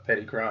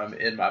petty crime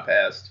in my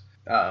past,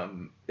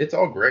 it's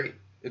all great.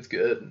 It's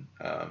good,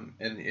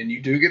 and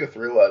you do get a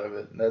thrill out of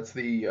it. That's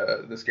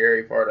the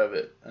scary part of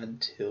it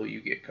until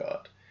you get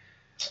caught.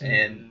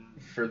 And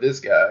for this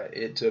guy,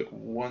 it took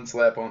one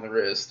slap on the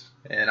wrist,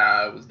 and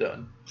I was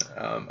done.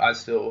 I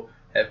still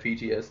have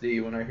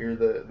PTSD when I hear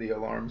the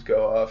alarms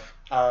go off.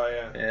 Oh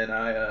yeah. And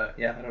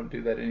I don't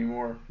do that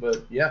anymore.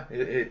 But yeah,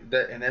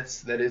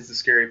 that is the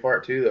scary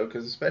part too, though,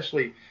 because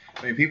especially,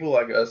 I mean, people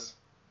like us,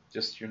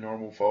 just your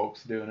normal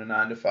folks doing a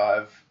 9 to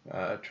 5,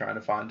 trying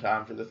to find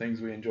time for the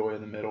things we enjoy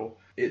in the middle.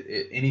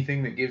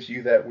 Anything that gives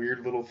you that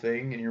weird little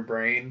thing in your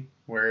brain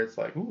where it's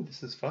like, ooh,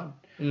 this is fun,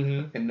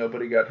 and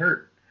nobody got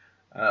hurt.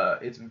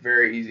 It's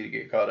very easy to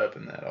get caught up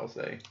in that, I'll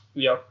say.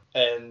 Yep.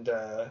 And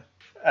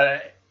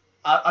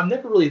I've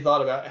never really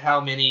thought about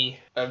how many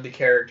of the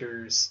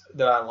characters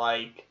that I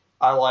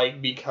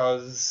like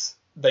because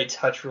they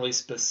touch really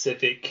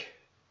specific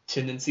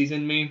tendencies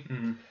in me.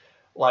 Mm-hmm.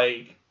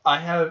 Like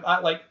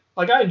I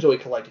enjoy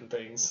collecting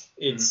things.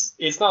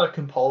 It's not a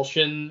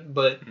compulsion,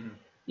 but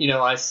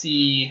I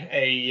see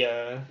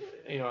a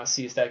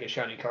stack of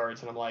shiny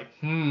cards and I'm like,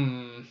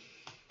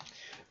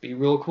 be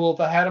real cool if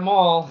I had them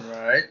all.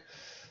 Right.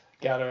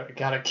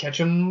 Gotta catch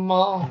them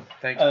all.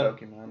 Thanks,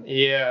 Pokemon.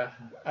 Yeah.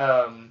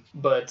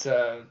 But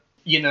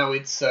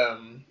it's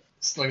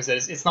like I said,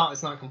 it's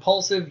not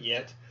compulsive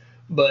yet,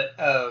 but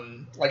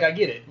I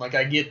get it. Like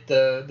I get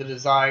the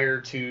desire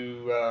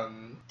to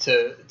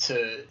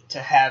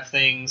have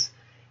things,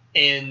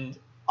 and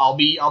I'll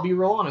be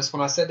real honest.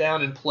 When I sit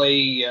down and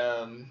play,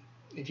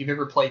 if you've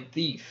ever played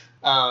Thief,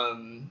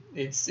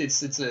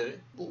 it's a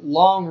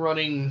long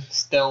running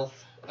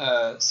stealth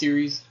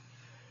series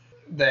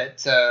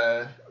that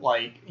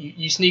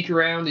you sneak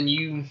around and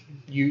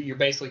you're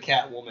basically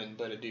Catwoman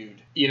but a dude.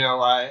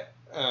 Not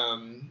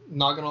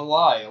gonna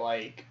lie,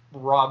 like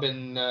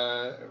robbing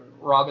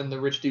the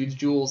rich dude's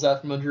jewels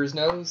out from under his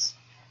nose.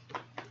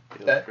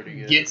 That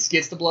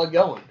gets the blood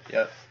going.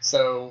 Yeah.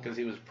 So because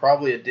he was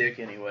probably a dick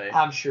anyway.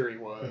 I'm sure he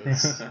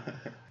was.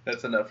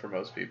 That's enough for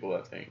most people,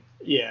 I think.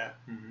 Yeah.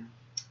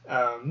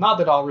 Mm-hmm. Not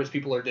that all rich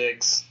people are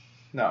dicks.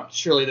 No.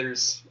 Surely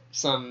there's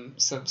some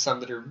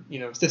that are,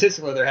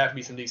 statistically there have to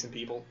be some decent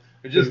people.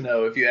 But just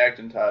know, if you act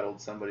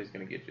entitled, somebody's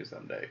going to get you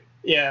someday.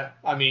 Yeah,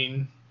 I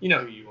mean, You know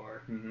who you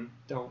are. Mm-hmm.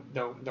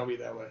 Don't be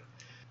that way.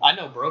 I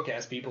know broke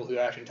ass people who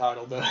act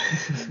entitled though.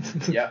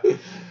 Yeah.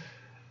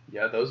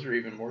 Yeah, those are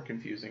even more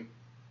confusing.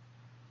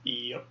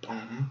 Yep.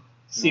 Mm-hmm.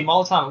 See them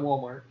all the time at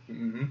Walmart.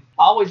 Mm-hmm.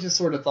 I always just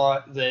sort of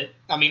thought that.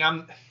 I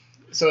mean,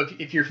 so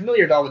if you're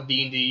familiar at all with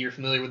D&D, you're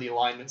familiar with the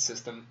alignment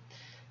system,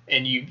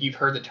 and you've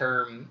heard the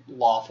term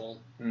lawful.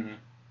 Mm-hmm.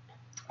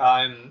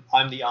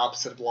 I'm the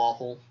opposite of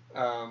lawful.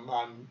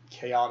 I'm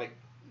chaotic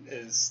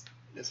as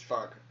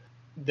fuck.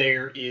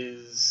 You're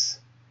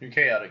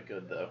chaotic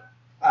good though.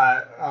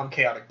 I'm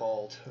chaotic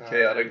bald.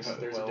 Chaotic.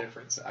 There's a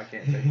difference. I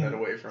can't take that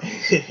away from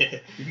you.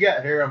 You've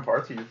got hair on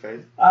parts of your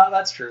face.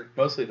 That's true.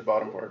 Mostly the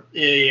bottom part.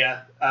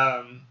 Yeah.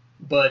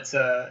 But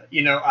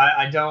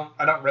I don't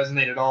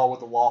resonate at all with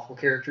the lawful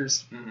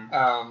characters.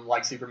 Mm-hmm.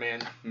 Like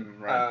Superman.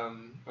 Mm-hmm,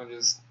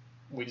 right.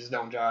 We just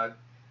don't jive.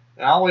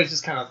 And I always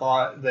just kind of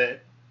thought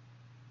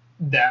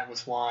that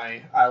was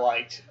why I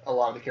liked a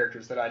lot of the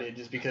characters that I did,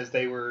 just because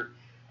they were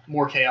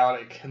more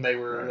chaotic and they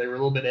were a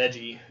little bit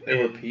edgy. They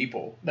were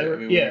people.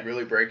 When you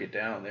really break it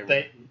down, they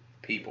were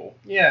people.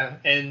 Yeah,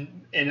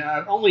 and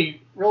I've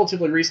only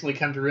relatively recently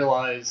come to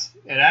realize,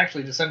 and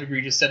actually to some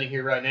degree just sitting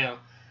here right now,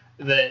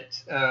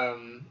 that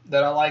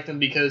I like them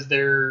because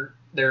they're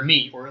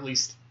me, or at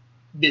least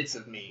bits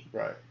of me.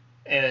 Right.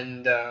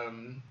 And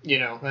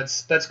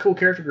that's cool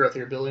character growth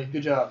here, Billy.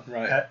 Good job.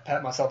 Right.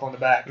 Pat myself on the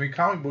back. I mean,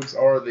 comic books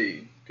are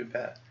the good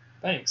pat.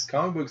 Thanks.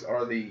 Comic books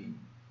are the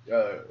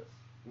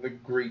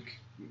Greek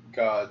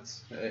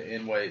gods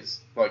in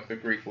ways, like the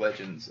Greek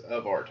legends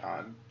of our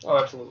time. Oh,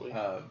 absolutely.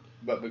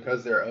 But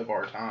because they're of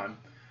our time,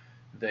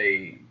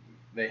 they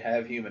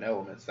have human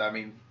elements. I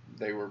mean,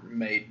 they were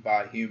made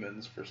by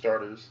humans for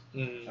starters.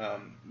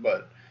 Mm-hmm.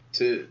 But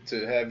to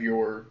have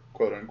your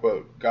quote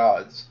unquote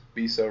gods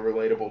be so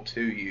relatable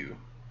to you,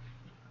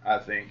 I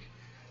think,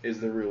 is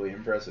the really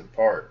impressive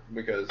part.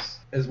 Because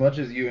as much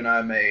as you and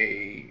I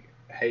may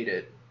hate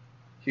it,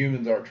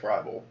 humans are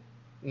tribal.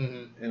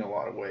 Mm-hmm. In a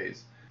lot of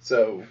ways.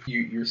 So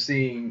you're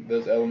seeing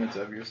those elements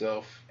of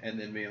yourself and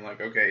then being like,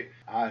 okay,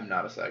 I'm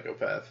not a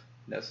psychopath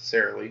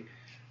necessarily.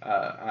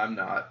 I'm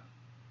not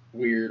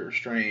weird or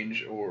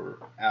strange or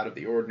out of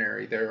the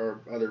ordinary. There are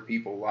other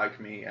people like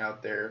me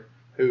out there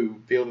who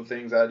feel the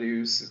things I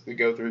do,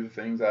 go through the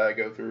things I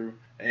go through.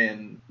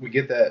 And we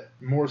get that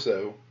more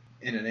so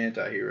in an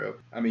anti-hero.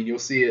 I mean, you'll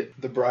see it,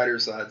 the brighter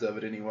sides of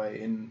it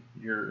anyway, in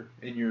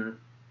your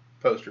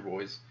poster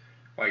boys.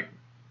 Like,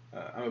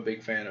 I'm a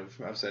big fan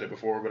of, I've said it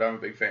before, but I'm a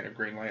big fan of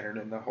Green Lantern,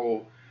 and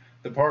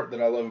the part that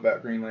I love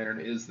about Green Lantern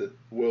is that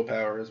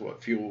willpower is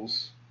what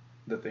fuels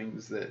the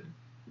things that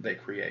they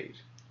create.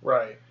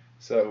 Right.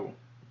 So,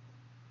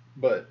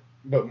 but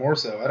more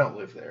so, I don't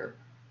live there.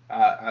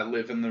 I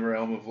live in the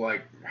realm of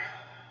like,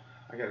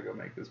 I gotta go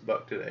make this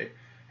buck today.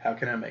 How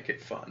can I make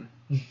it fun?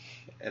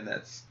 And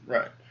that's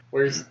right.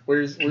 Where's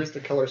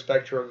the color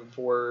spectrum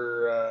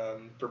for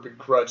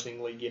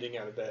begrudgingly getting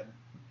out of bed?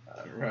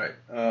 Right.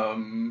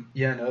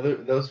 Yeah. No.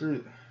 Those are.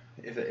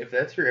 If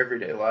that's your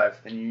everyday life,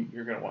 then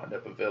you're gonna wind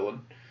up a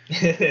villain.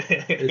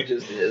 It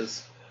just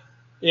is.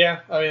 Yeah.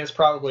 I mean, it's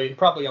probably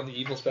on the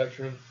evil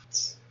spectrum.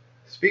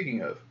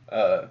 Speaking of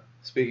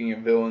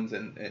villains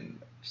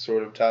and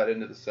sort of tied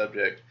into the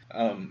subject,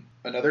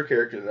 another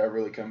character that I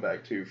really come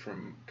back to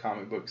from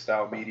comic book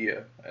style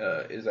media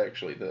is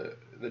actually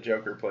the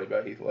Joker played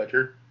by Heath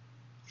Ledger.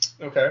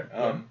 Okay.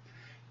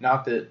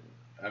 Not that.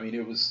 I mean,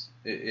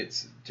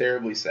 it's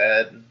terribly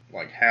sad,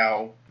 like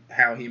how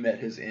he met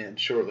his end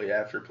shortly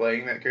after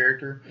playing that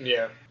character.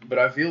 Yeah. But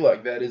I feel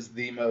like that is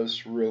the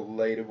most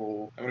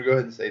relatable. I'm gonna go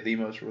ahead and say the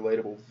most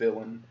relatable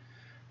villain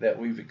that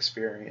we've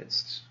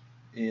experienced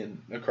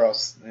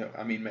across.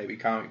 I mean, maybe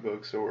comic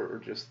books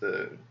or just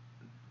the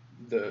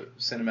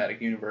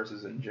cinematic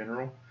universes in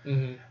general.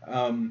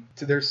 Mm-hmm.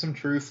 So there's some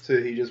truth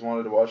to he just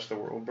wanted to watch the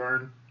world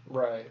burn.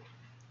 Right.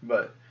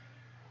 But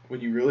when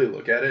you really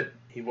look at it,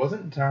 he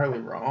wasn't entirely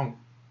wrong.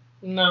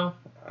 No.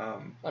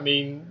 I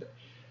mean,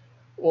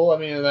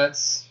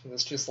 that's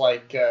just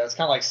like it's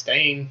kind of like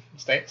Stain.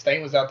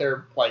 Stain was out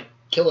there like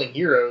killing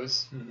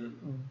heroes, mm-hmm.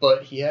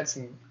 but he had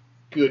some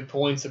good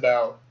points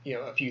about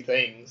a few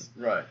things.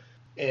 Right.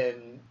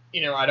 And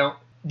I don't.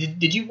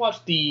 Did you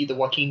watch the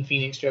Joaquin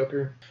Phoenix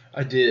Joker?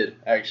 I did,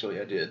 actually.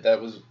 I did.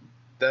 That was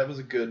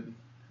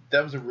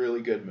a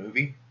really good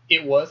movie.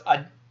 It was.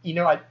 I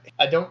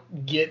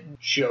don't get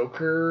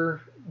Joker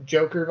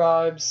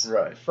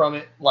vibes from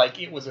it. Like,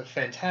 it was a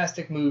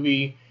fantastic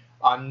movie.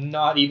 I'm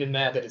not even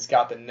mad that it's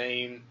got the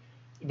name,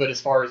 but as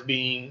far as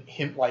being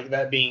him, like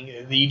that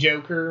being the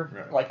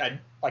Joker, right.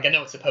 I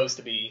know it's supposed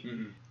to be,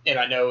 mm-hmm. and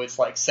I know it's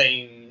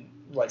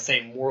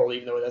same world,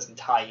 even though it doesn't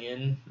tie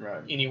in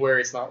anywhere.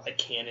 It's not like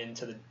canon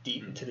to the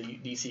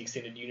DC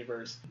extended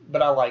universe,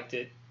 but I liked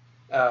it.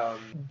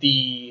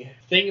 The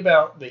thing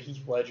about the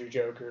Heath Ledger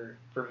Joker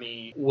for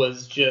me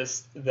was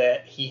just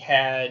that he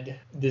had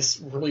this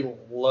really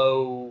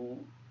low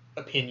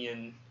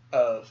opinion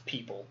of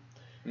people.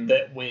 Mm-hmm.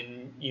 That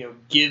when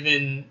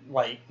given,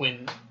 like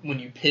when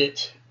you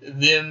pit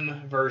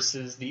them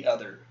versus the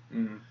other,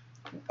 mm-hmm.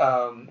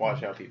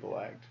 Watch how people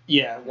act.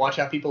 Yeah, watch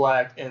how people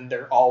act, and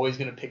they're always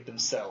going to pick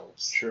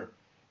themselves. Sure.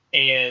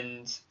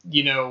 And,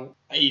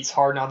 it's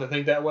hard not to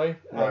think that way.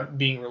 Right.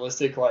 Being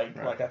realistic, like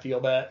I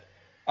feel that.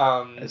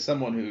 As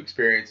someone who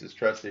experiences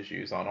trust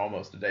issues on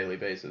almost a daily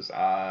basis,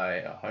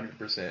 I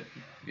 100%,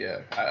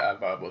 I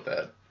vibe with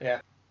that.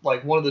 Yeah.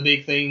 Like, one of the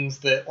big things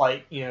that,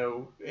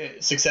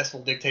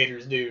 successful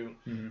dictators do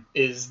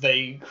is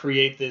they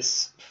create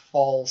this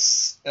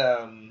false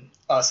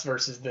us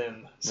versus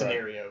them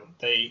scenario.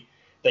 Right.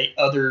 They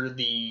other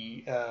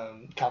the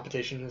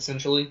competition,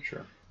 essentially.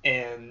 Sure.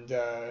 And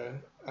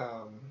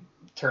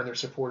turn their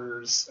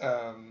supporters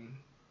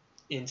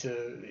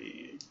into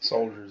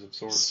soldiers of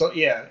sorts. So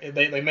yeah,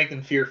 they make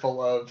them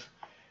fearful of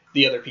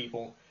the other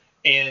people,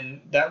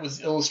 and that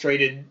was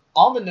illustrated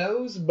on the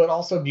nose, but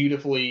also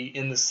beautifully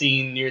in the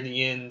scene near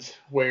the end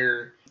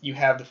where you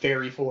have the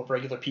ferry full of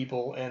regular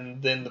people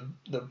and then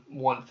the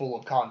one full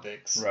of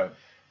convicts. Right.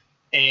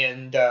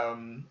 And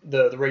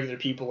the regular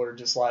people are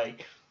just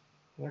like,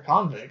 they're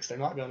convicts. They're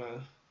not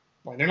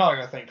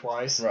gonna think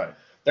twice. Right.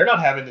 They're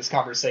not having this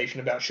conversation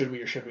about should we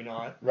or should we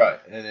not. Right,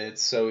 and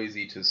it's so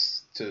easy to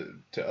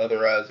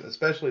otherize,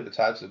 especially the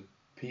types of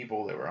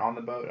people that were on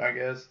the boat, I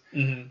guess.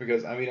 Mm-hmm.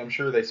 Because, I'm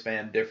sure they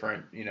span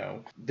different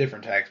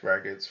tax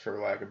brackets, for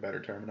lack of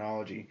better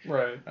terminology.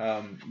 Right.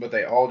 But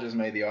they all just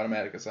made the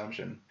automatic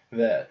assumption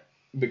that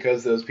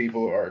because those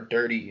people are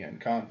dirty and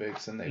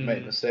convicts and they've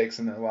made mistakes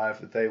in their life,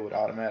 that they would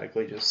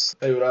automatically just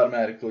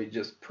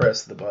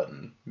press the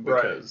button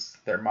because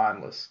they're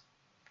mindless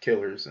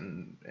killers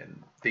and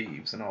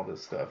thieves and all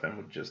this stuff, and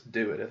would just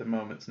do it at a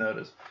moment's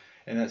notice.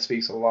 And that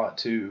speaks a lot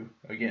to,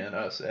 again,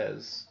 us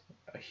as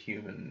a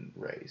human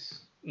race,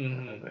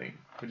 I think,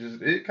 which is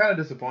kind of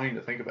disappointing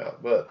to think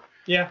about, but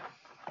yeah,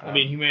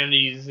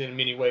 humanity is in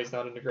many ways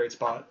not in a great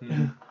spot.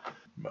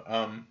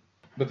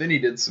 But then he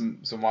did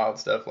some wild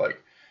stuff,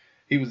 like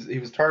he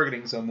was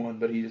targeting someone,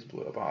 but he just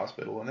blew up a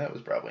hospital, and that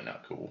was probably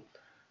not cool.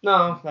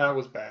 No, that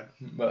was bad.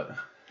 But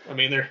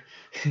they're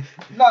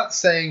not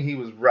saying he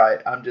was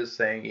right. I'm just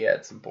saying he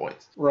had some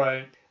points.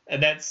 Right,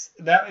 and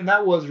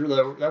that was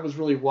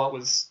really what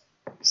was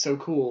so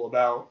cool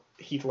about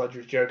Heath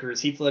Ledger's Joker.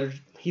 Is Heath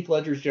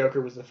Ledger's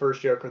Joker was the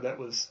first Joker that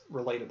was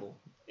relatable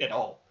at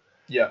all.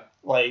 Yeah.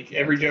 Like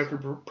every Joker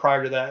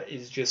prior to that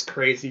is just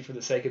crazy for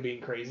the sake of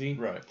being crazy.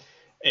 Right.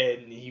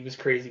 And he was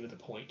crazy with a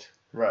point.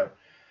 Right.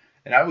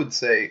 And I would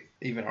say,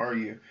 even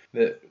argue,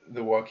 that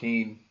the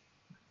Joaquin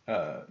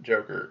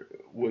Joker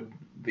would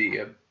be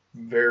a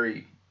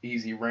very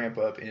easy ramp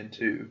up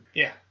into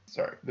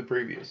the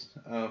previous.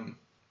 We're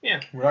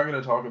not going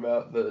to talk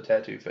about the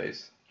tattoo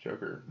face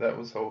Joker. That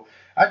was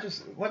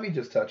let me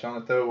just touch on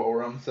it though while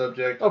we're on the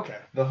subject. Okay.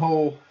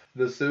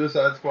 The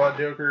Suicide Squad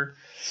Joker,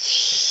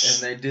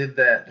 and they did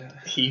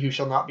that. He who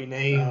shall not be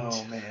named.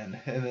 Oh man!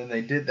 And then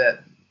they did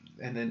that,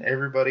 and then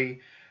everybody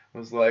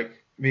was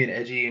like being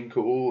edgy and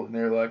cool, and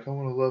they're like, "I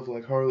want to love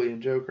like Harley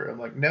and Joker." I'm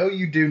like, "No,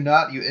 you do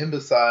not, you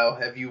imbecile!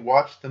 Have you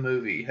watched the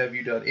movie? Have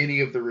you done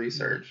any of the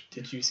research?"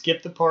 Did you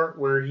skip the part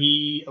where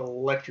he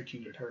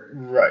electrocuted her?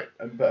 Right.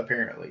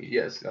 Apparently,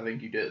 yes. I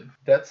think you did.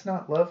 That's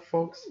not love,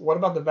 folks. What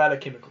about the vat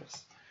of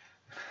chemicals?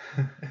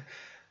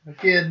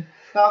 Again,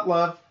 not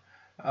love.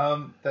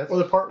 That's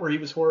the part where he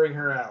was whoring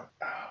her out.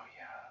 Oh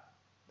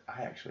yeah,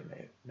 I actually made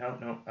it.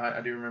 No, I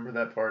do remember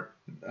that part.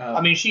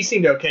 She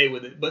seemed okay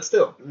with it, but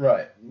still.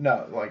 Right.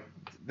 No, like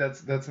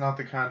that's not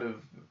the kind of,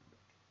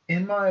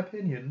 in my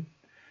opinion,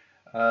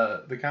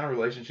 the kind of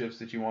relationships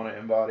that you want to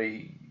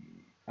embody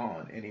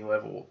on any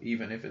level,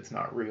 even if it's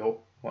not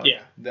real. Like,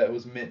 that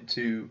was meant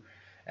to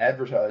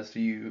advertise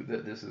to you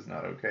that this is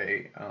not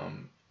okay.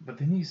 But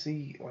then you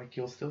see, like,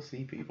 you'll still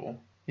see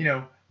people.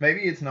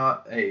 Maybe it's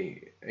not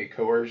a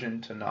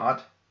coercion to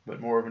not, but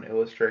more of an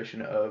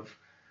illustration of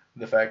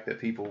the fact that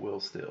people will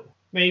still.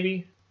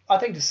 Maybe. I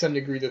think to some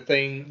degree the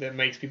thing that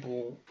makes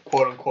people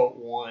quote unquote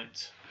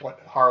want what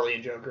Harley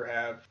and Joker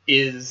have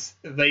is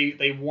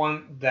they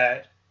want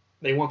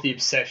the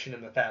obsession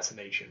and the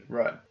fascination.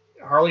 Right.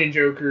 Harley and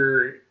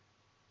Joker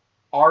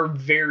are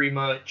very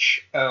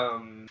much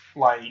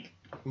like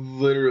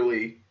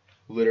literally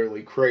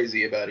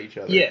crazy about each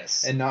other.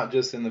 Yes. And not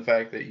just in the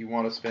fact that you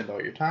want to spend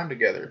all your time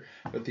together,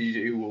 but that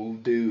you will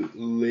do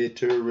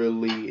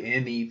literally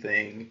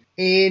anything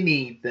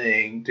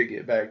to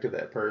get back to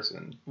that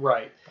person.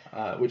 Right.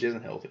 Which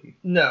isn't healthy.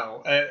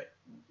 No.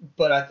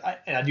 But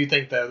I do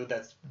think, though,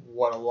 that's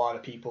what a lot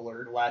of people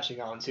are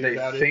latching on to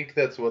about it. They think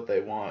that's what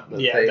they want.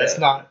 But that's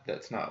not.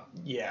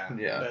 Yeah.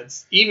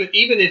 That's even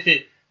if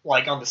it,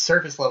 like, on the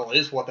surface level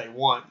is what they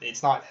want,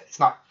 it's not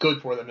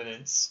good for them, and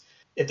it's...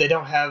 If they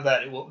don't have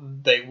that,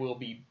 they will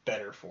be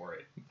better for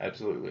it.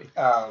 Absolutely.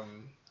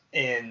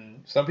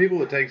 And some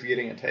people it takes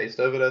getting a taste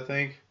of it, I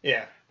think.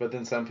 Yeah. But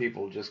then some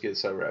people just get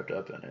so wrapped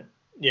up in it.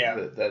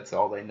 Yeah. That's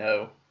all they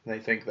know. They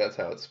think that's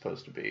how it's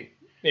supposed to be.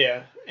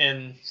 Yeah,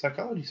 and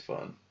psychology's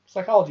fun.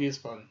 Psychology is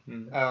fun.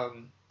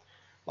 Mm.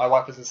 My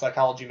wife is a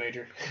psychology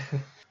major.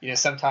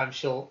 Sometimes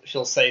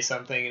she'll say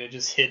something and it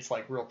just hits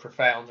like real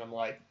profound. I'm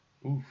like,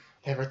 oof,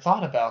 never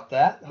thought about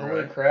that.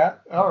 Holy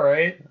crap! All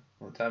right.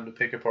 Well, time to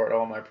pick apart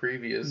all my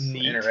previous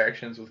Neat.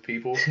 interactions with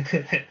people,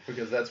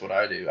 because that's what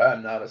I do.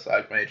 I'm not a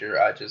psych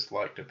major. I just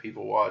like to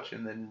people watch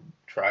and then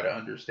try to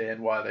understand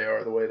why they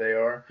are the way they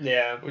are.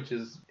 Yeah. Which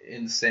is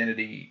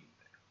insanity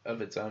of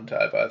its own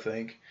type, I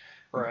think.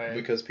 Right.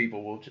 Because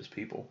people will just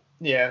people.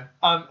 Yeah,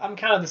 I'm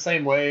kind of the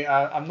same way.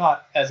 I'm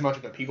not as much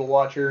of a people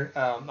watcher.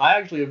 I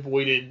actually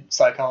avoided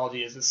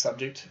psychology as a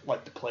subject,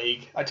 like the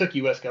plague. I took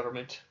U.S.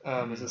 government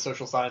as a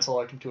social science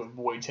elective to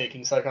avoid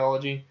taking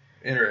psychology.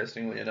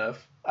 Interestingly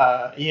enough.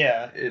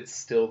 Yeah. It's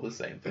still the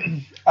same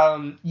thing.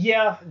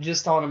 Yeah,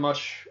 just on a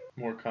much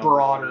more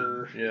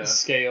broader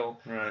scale.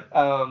 Right.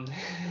 I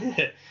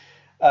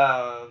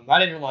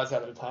didn't realize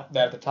that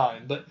at the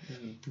time, but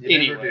you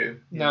anyway, never do.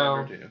 You no.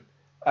 never do.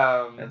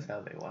 That's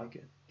how they like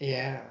it.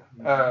 Yeah.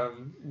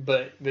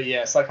 But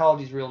yeah,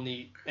 psychology is real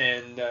neat,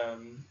 and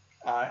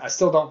I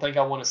still don't think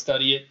I want to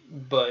study it,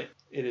 but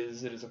it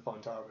is a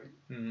fun topic.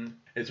 Mm-hmm.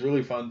 It's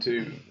really fun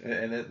too,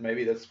 and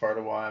maybe that's part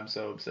of why I'm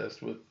so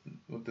obsessed with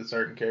the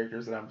certain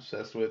characters that I'm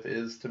obsessed with,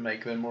 is to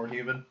make them more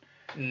human,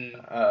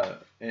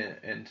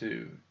 and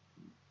to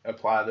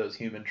apply those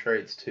human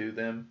traits to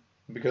them,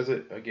 because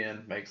it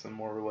again makes them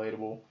more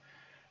relatable,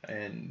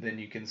 and then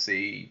you can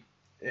see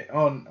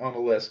on a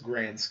less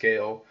grand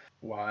scale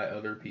why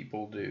other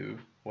people do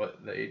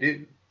what they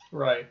do.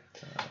 Right.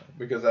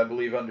 Because I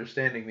believe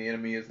understanding the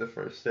enemy is the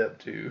first step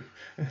to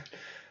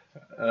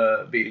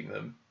beating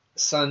them.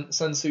 Sun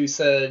Tzu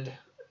said,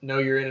 "Know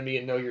your enemy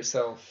and know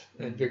yourself,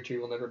 and victory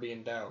will never be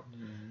in doubt."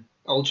 Mm-hmm.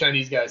 Old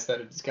Chinese guy said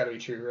it. It's got to be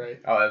true, right?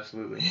 Oh,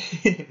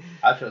 absolutely.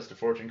 I trust a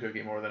fortune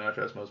cookie more than I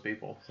trust most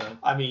people. So.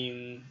 I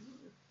mean,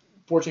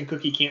 fortune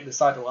cookie can't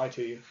decide to lie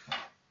to you.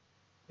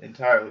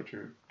 Entirely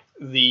true.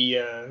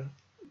 I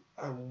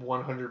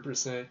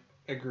 100%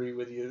 agree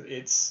with you.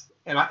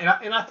 And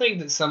I think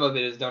that some of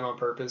it is done on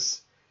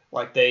purpose.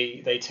 Like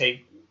they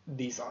take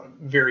these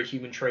very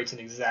human traits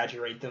and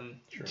exaggerate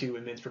them to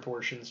immense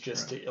proportions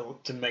just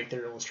to make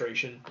their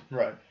illustration.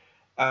 Right.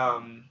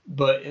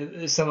 But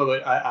some of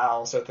it I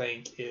also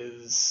think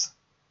is,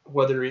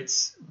 whether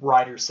it's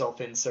writer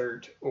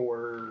self-insert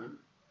or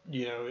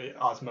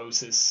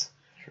osmosis.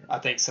 Sure. I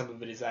think some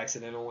of it is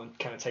accidental and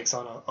kind of takes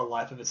on a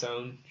life of its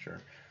own. Sure.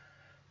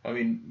 I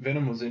mean,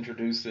 Venom was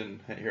introduced in,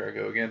 here I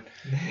go again,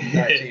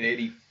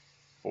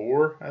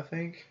 1984, I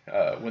think,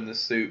 when the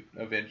suit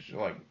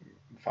eventually,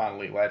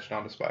 finally latched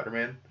onto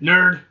Spider-Man.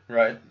 Nerd!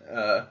 Right.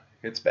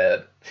 It's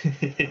bad.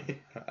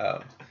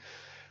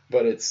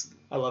 But it's...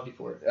 I love you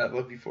for it. I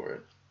love you for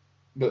it.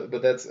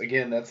 But that's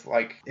in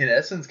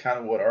essence, kind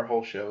of what our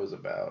whole show is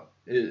about,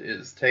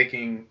 is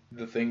taking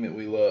the thing that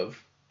we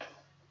love,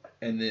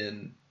 and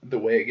then the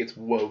way it gets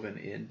woven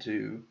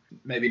into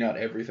maybe not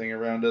everything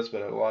around us,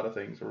 but a lot of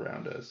things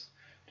around us.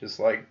 Just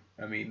like,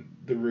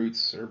 the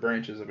roots or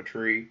branches of a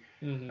tree.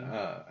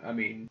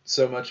 Mm-hmm.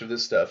 So much of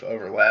this stuff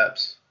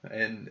overlaps,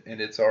 and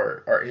it's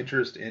our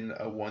interest in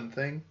one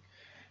thing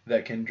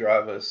that can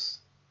drive us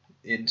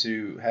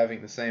into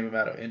having the same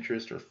amount of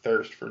interest or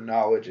thirst for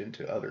knowledge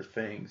into other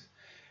things.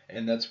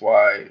 And that's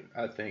why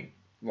I think,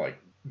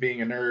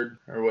 being a nerd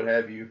or what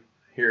have you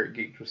here at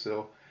Geek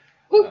Drasil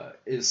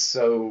is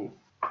so...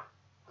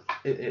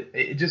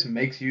 It just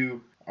makes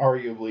you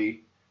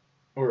arguably,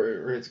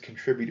 or it's a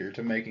contributor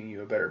to making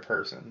you a better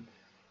person,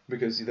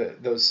 because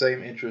those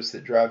same interests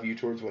that drive you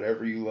towards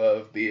whatever you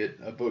love, be it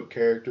a book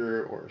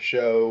character or a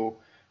show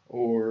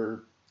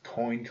or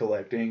coin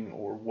collecting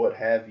or what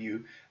have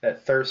you,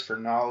 that thirst for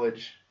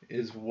knowledge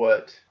is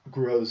what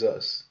grows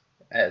us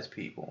as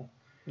people.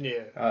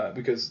 Yeah.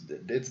 Because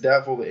it's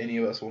doubtful that any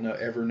of us will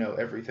ever know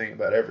everything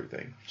about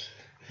everything.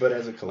 But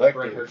as a collective,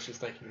 my brain hurts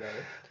just thinking about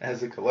it.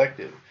 As a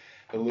collective,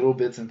 the little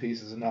bits and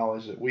pieces of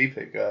knowledge that we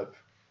pick up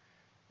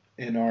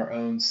in our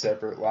own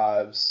separate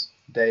lives,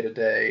 day to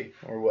day,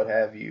 or what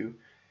have you,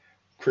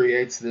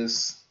 creates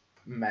this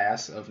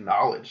mass of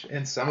knowledge.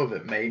 And some of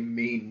it may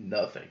mean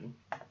nothing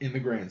in the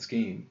grand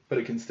scheme, but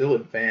it can still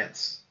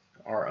advance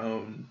our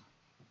own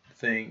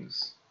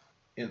things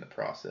in the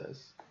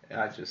process. And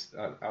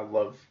I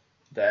love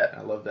that.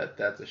 I love that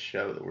that's a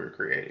show that we're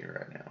creating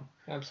right now.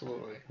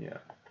 Absolutely. Yeah.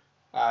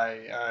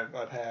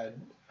 I've had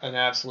an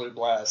absolute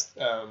blast.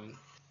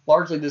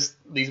 Largely,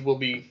 these will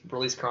be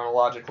released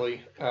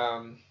chronologically.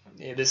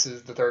 This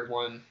is the third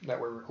one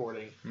that we're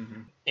recording,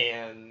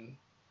 and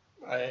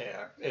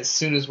as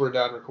soon as we're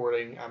done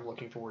recording, I'm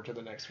looking forward to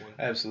the next one.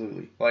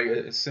 Absolutely.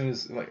 As soon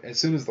as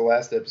the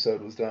last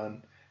episode was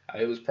done,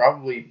 it was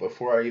probably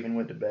before I even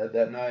went to bed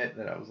that night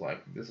that I was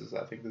like,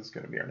 I think this is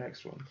going to be our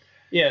next one.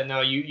 Yeah.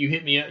 No, you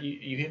hit me up.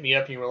 You hit me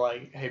up and you were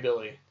like, "Hey,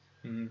 Billy."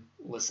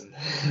 Listen.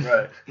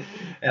 Right.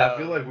 And I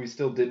feel like we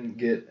still didn't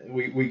get...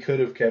 We could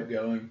have kept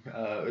going.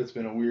 It's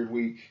been a weird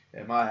week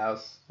at my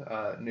house.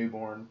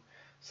 Newborn.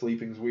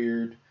 Sleeping's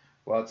weird.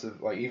 Lots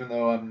of... even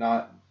though I'm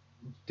not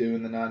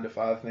doing the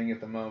 9-to-5 thing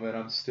at the moment,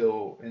 I'm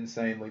still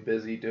insanely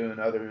busy doing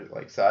other,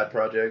 side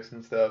projects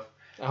and stuff.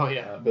 Oh,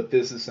 yeah. But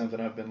this is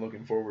something I've been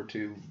looking forward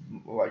to,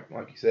 like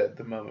you said,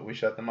 the moment we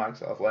shut the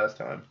mics off last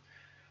time.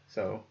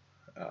 So,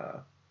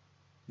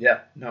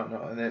 yeah. No.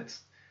 And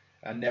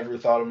I never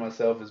thought of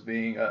myself as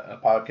being a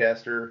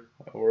podcaster,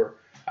 or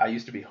I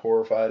used to be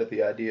horrified at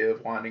the idea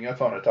of winding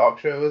up on a talk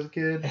show as a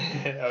kid.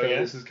 Oh, So yeah?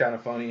 this is kind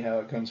of funny how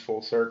it comes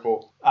full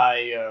circle.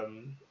 I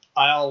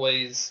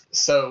always,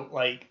 so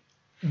like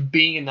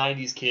being a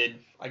 90s kid,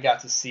 I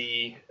got to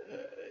see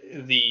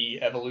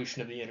the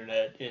evolution of the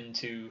internet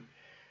into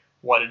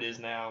what it is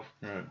now.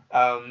 Right.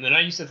 And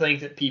I used to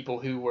think that people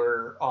who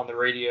were on the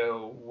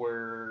radio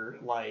were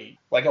like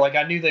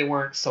I knew they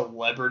weren't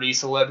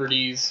celebrities,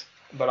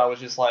 but I was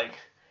just like,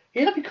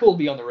 yeah, it'd be cool to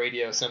be on the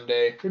radio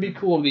someday. It'd be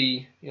cool to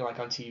be, like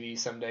on TV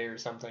someday or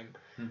something.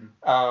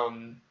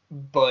 Mm-hmm.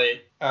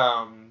 But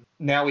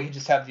now we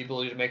just have the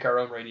ability to make our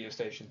own radio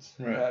stations,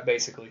 Right.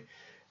 basically,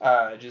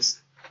 just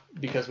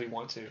because we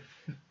want to.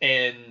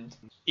 And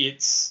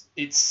it's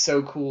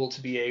so cool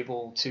to be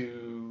able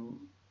to,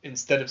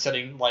 instead of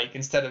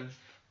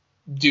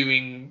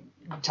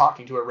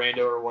talking to a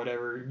rando or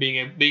whatever,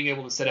 being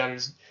able to sit down and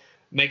just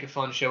make a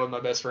fun show with my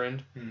best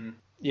friend. Mm-hmm.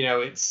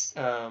 It's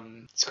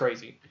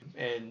crazy,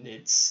 and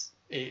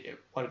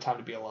what a time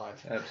to be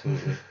alive.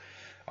 Absolutely.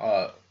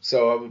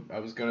 So I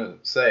was gonna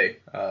say,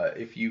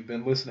 if you've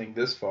been listening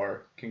this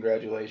far,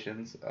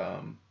 congratulations.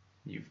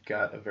 You've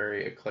got a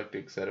very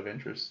eclectic set of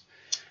interests.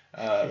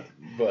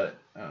 But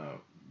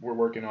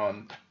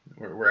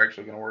we're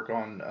actually going to work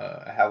on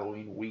a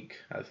Halloween week,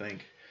 I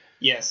think.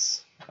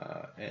 Yes.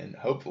 And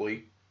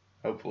hopefully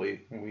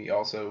we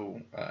also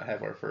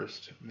have our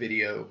first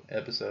video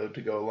episode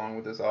to go along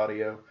with this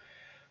audio.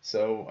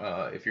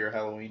 So if you're a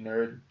Halloween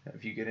nerd,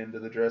 if you get into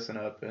the dressing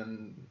up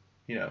and,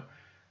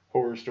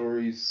 horror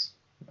stories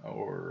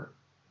or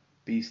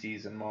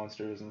beasties and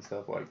monsters and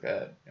stuff like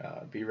that,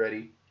 be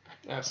ready.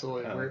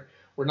 Absolutely.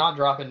 We're not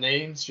dropping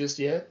names just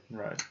yet.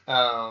 Right.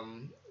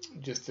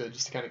 Just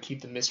to kind of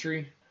keep the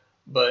mystery,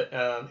 but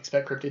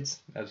expect cryptids.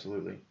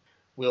 Absolutely.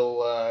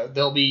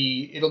 It'll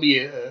be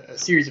a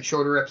series of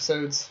shorter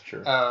episodes.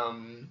 Sure.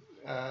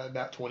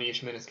 About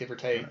 20-ish minutes, give or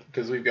take.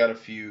 Because we've got a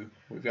few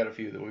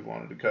that we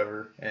wanted to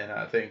cover, and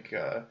I think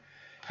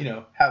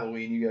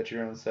Halloween, you got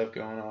your own stuff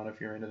going on if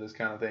you're into this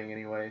kind of thing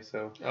anyway.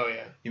 So oh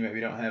yeah, you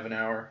maybe don't have an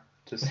hour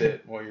to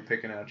sit while you're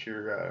picking out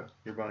your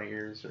bunny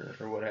ears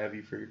or what have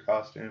you for your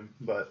costume,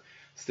 but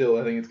still,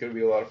 I think it's going to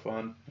be a lot of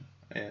fun.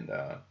 And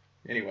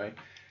anyway,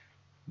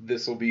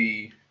 this will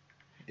be,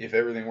 if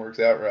everything works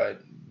out right,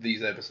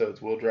 these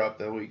episodes will drop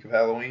the week of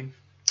Halloween.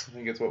 I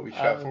think it's what we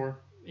shot for.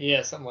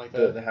 Yeah, something like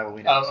that. The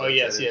Halloween episode. Oh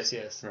yes.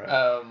 Right.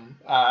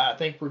 I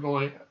think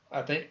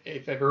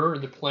if I remember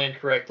the plan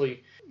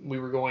correctly, we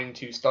were going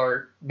to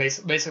start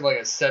basically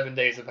like a 7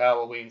 days of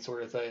Halloween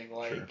sort of thing,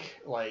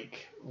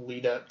 like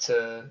lead up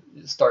to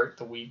start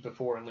the week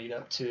before and lead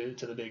up to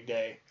the big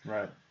day.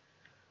 Right.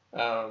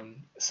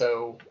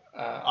 So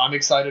I'm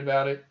excited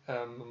about it.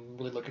 I'm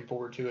really looking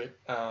forward to it.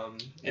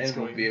 And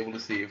we'll be able to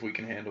see if we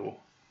can handle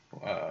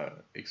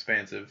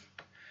expansive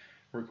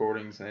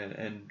recordings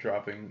and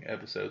dropping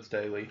episodes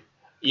daily.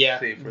 Yeah,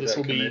 see if we're that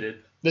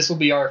committed. This will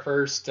be our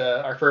first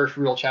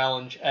real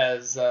challenge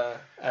as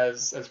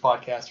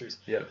podcasters.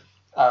 Yep.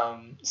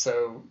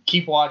 So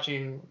keep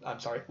watching.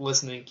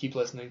 Listening. Keep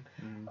listening.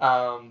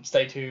 Mm.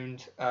 Stay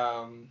tuned.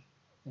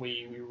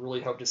 We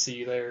really hope to see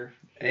you there.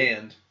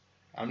 And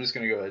I'm just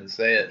going to go ahead and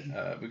say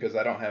it because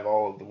I don't have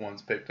all of the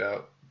ones picked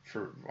out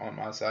on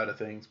my side of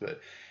things. But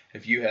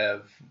if you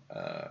have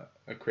a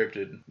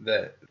cryptid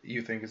that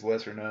you think is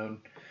lesser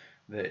known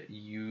that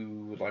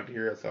you would like to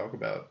hear us talk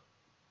about,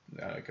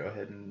 go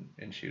ahead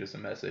and shoot us a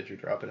message or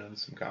drop it in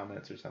some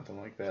comments or something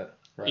like that.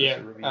 Write us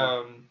a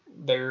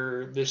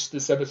review.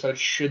 This episode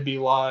should be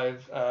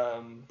live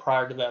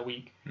prior to that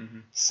week. Mm-hmm.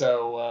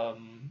 So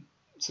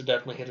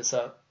definitely hit us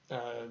up.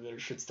 There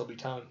should still be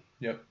time.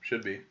 Yep,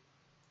 should be.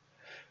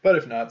 But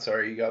if not,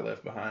 sorry, you got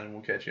left behind, and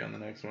we'll catch you on the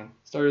next one.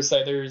 So to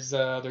say, there's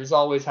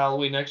always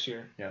Halloween next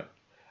year. Yeah.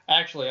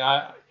 Actually,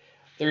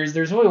 there's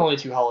really only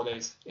 2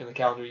 holidays in the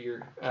calendar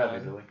year.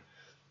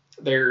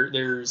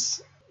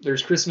 There's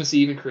Christmas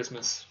Eve and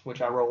Christmas,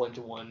 which I roll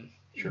into one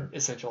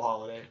essential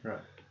holiday. Right.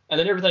 And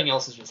then everything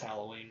else is just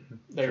Halloween.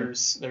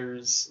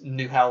 There's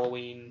New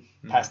Halloween,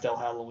 Pastel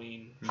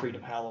Halloween,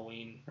 Freedom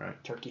Halloween,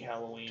 right. Turkey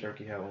Halloween.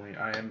 Turkey Halloween.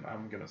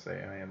 I'm gonna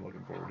say I am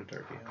looking forward to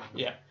Turkey Halloween.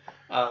 Yeah.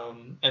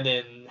 And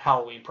then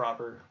Halloween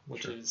proper,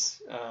 which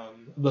is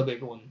the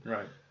big one.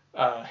 Right.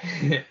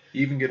 You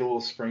even get a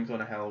little sprinkling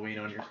of Halloween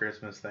on your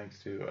Christmas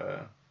thanks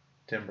to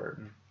Tim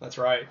Burton. That's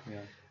right.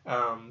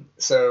 Yeah.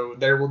 So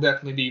there will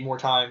definitely be more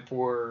time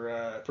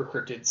for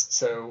cryptids.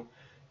 So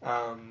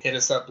hit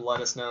us up,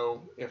 let us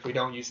know. If we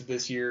don't use it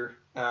this year,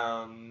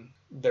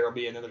 there'll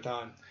be another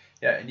time.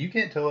 Yeah, and you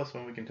can't tell us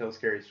when we can tell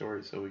scary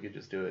stories, so we could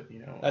just do it,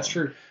 That's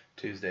true.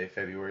 Tuesday,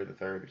 February the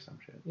 3rd or some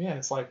shit. Yeah,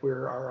 it's like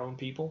we're our own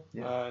people,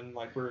 yeah. And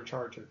like we're in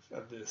charge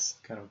of this.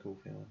 Kind of a cool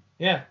feeling.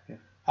 Yeah.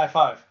 High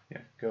five.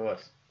 Yeah, go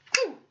us.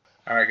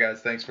 All right,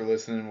 guys, thanks for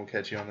listening. We'll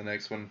catch you on the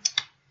next one.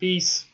 Peace.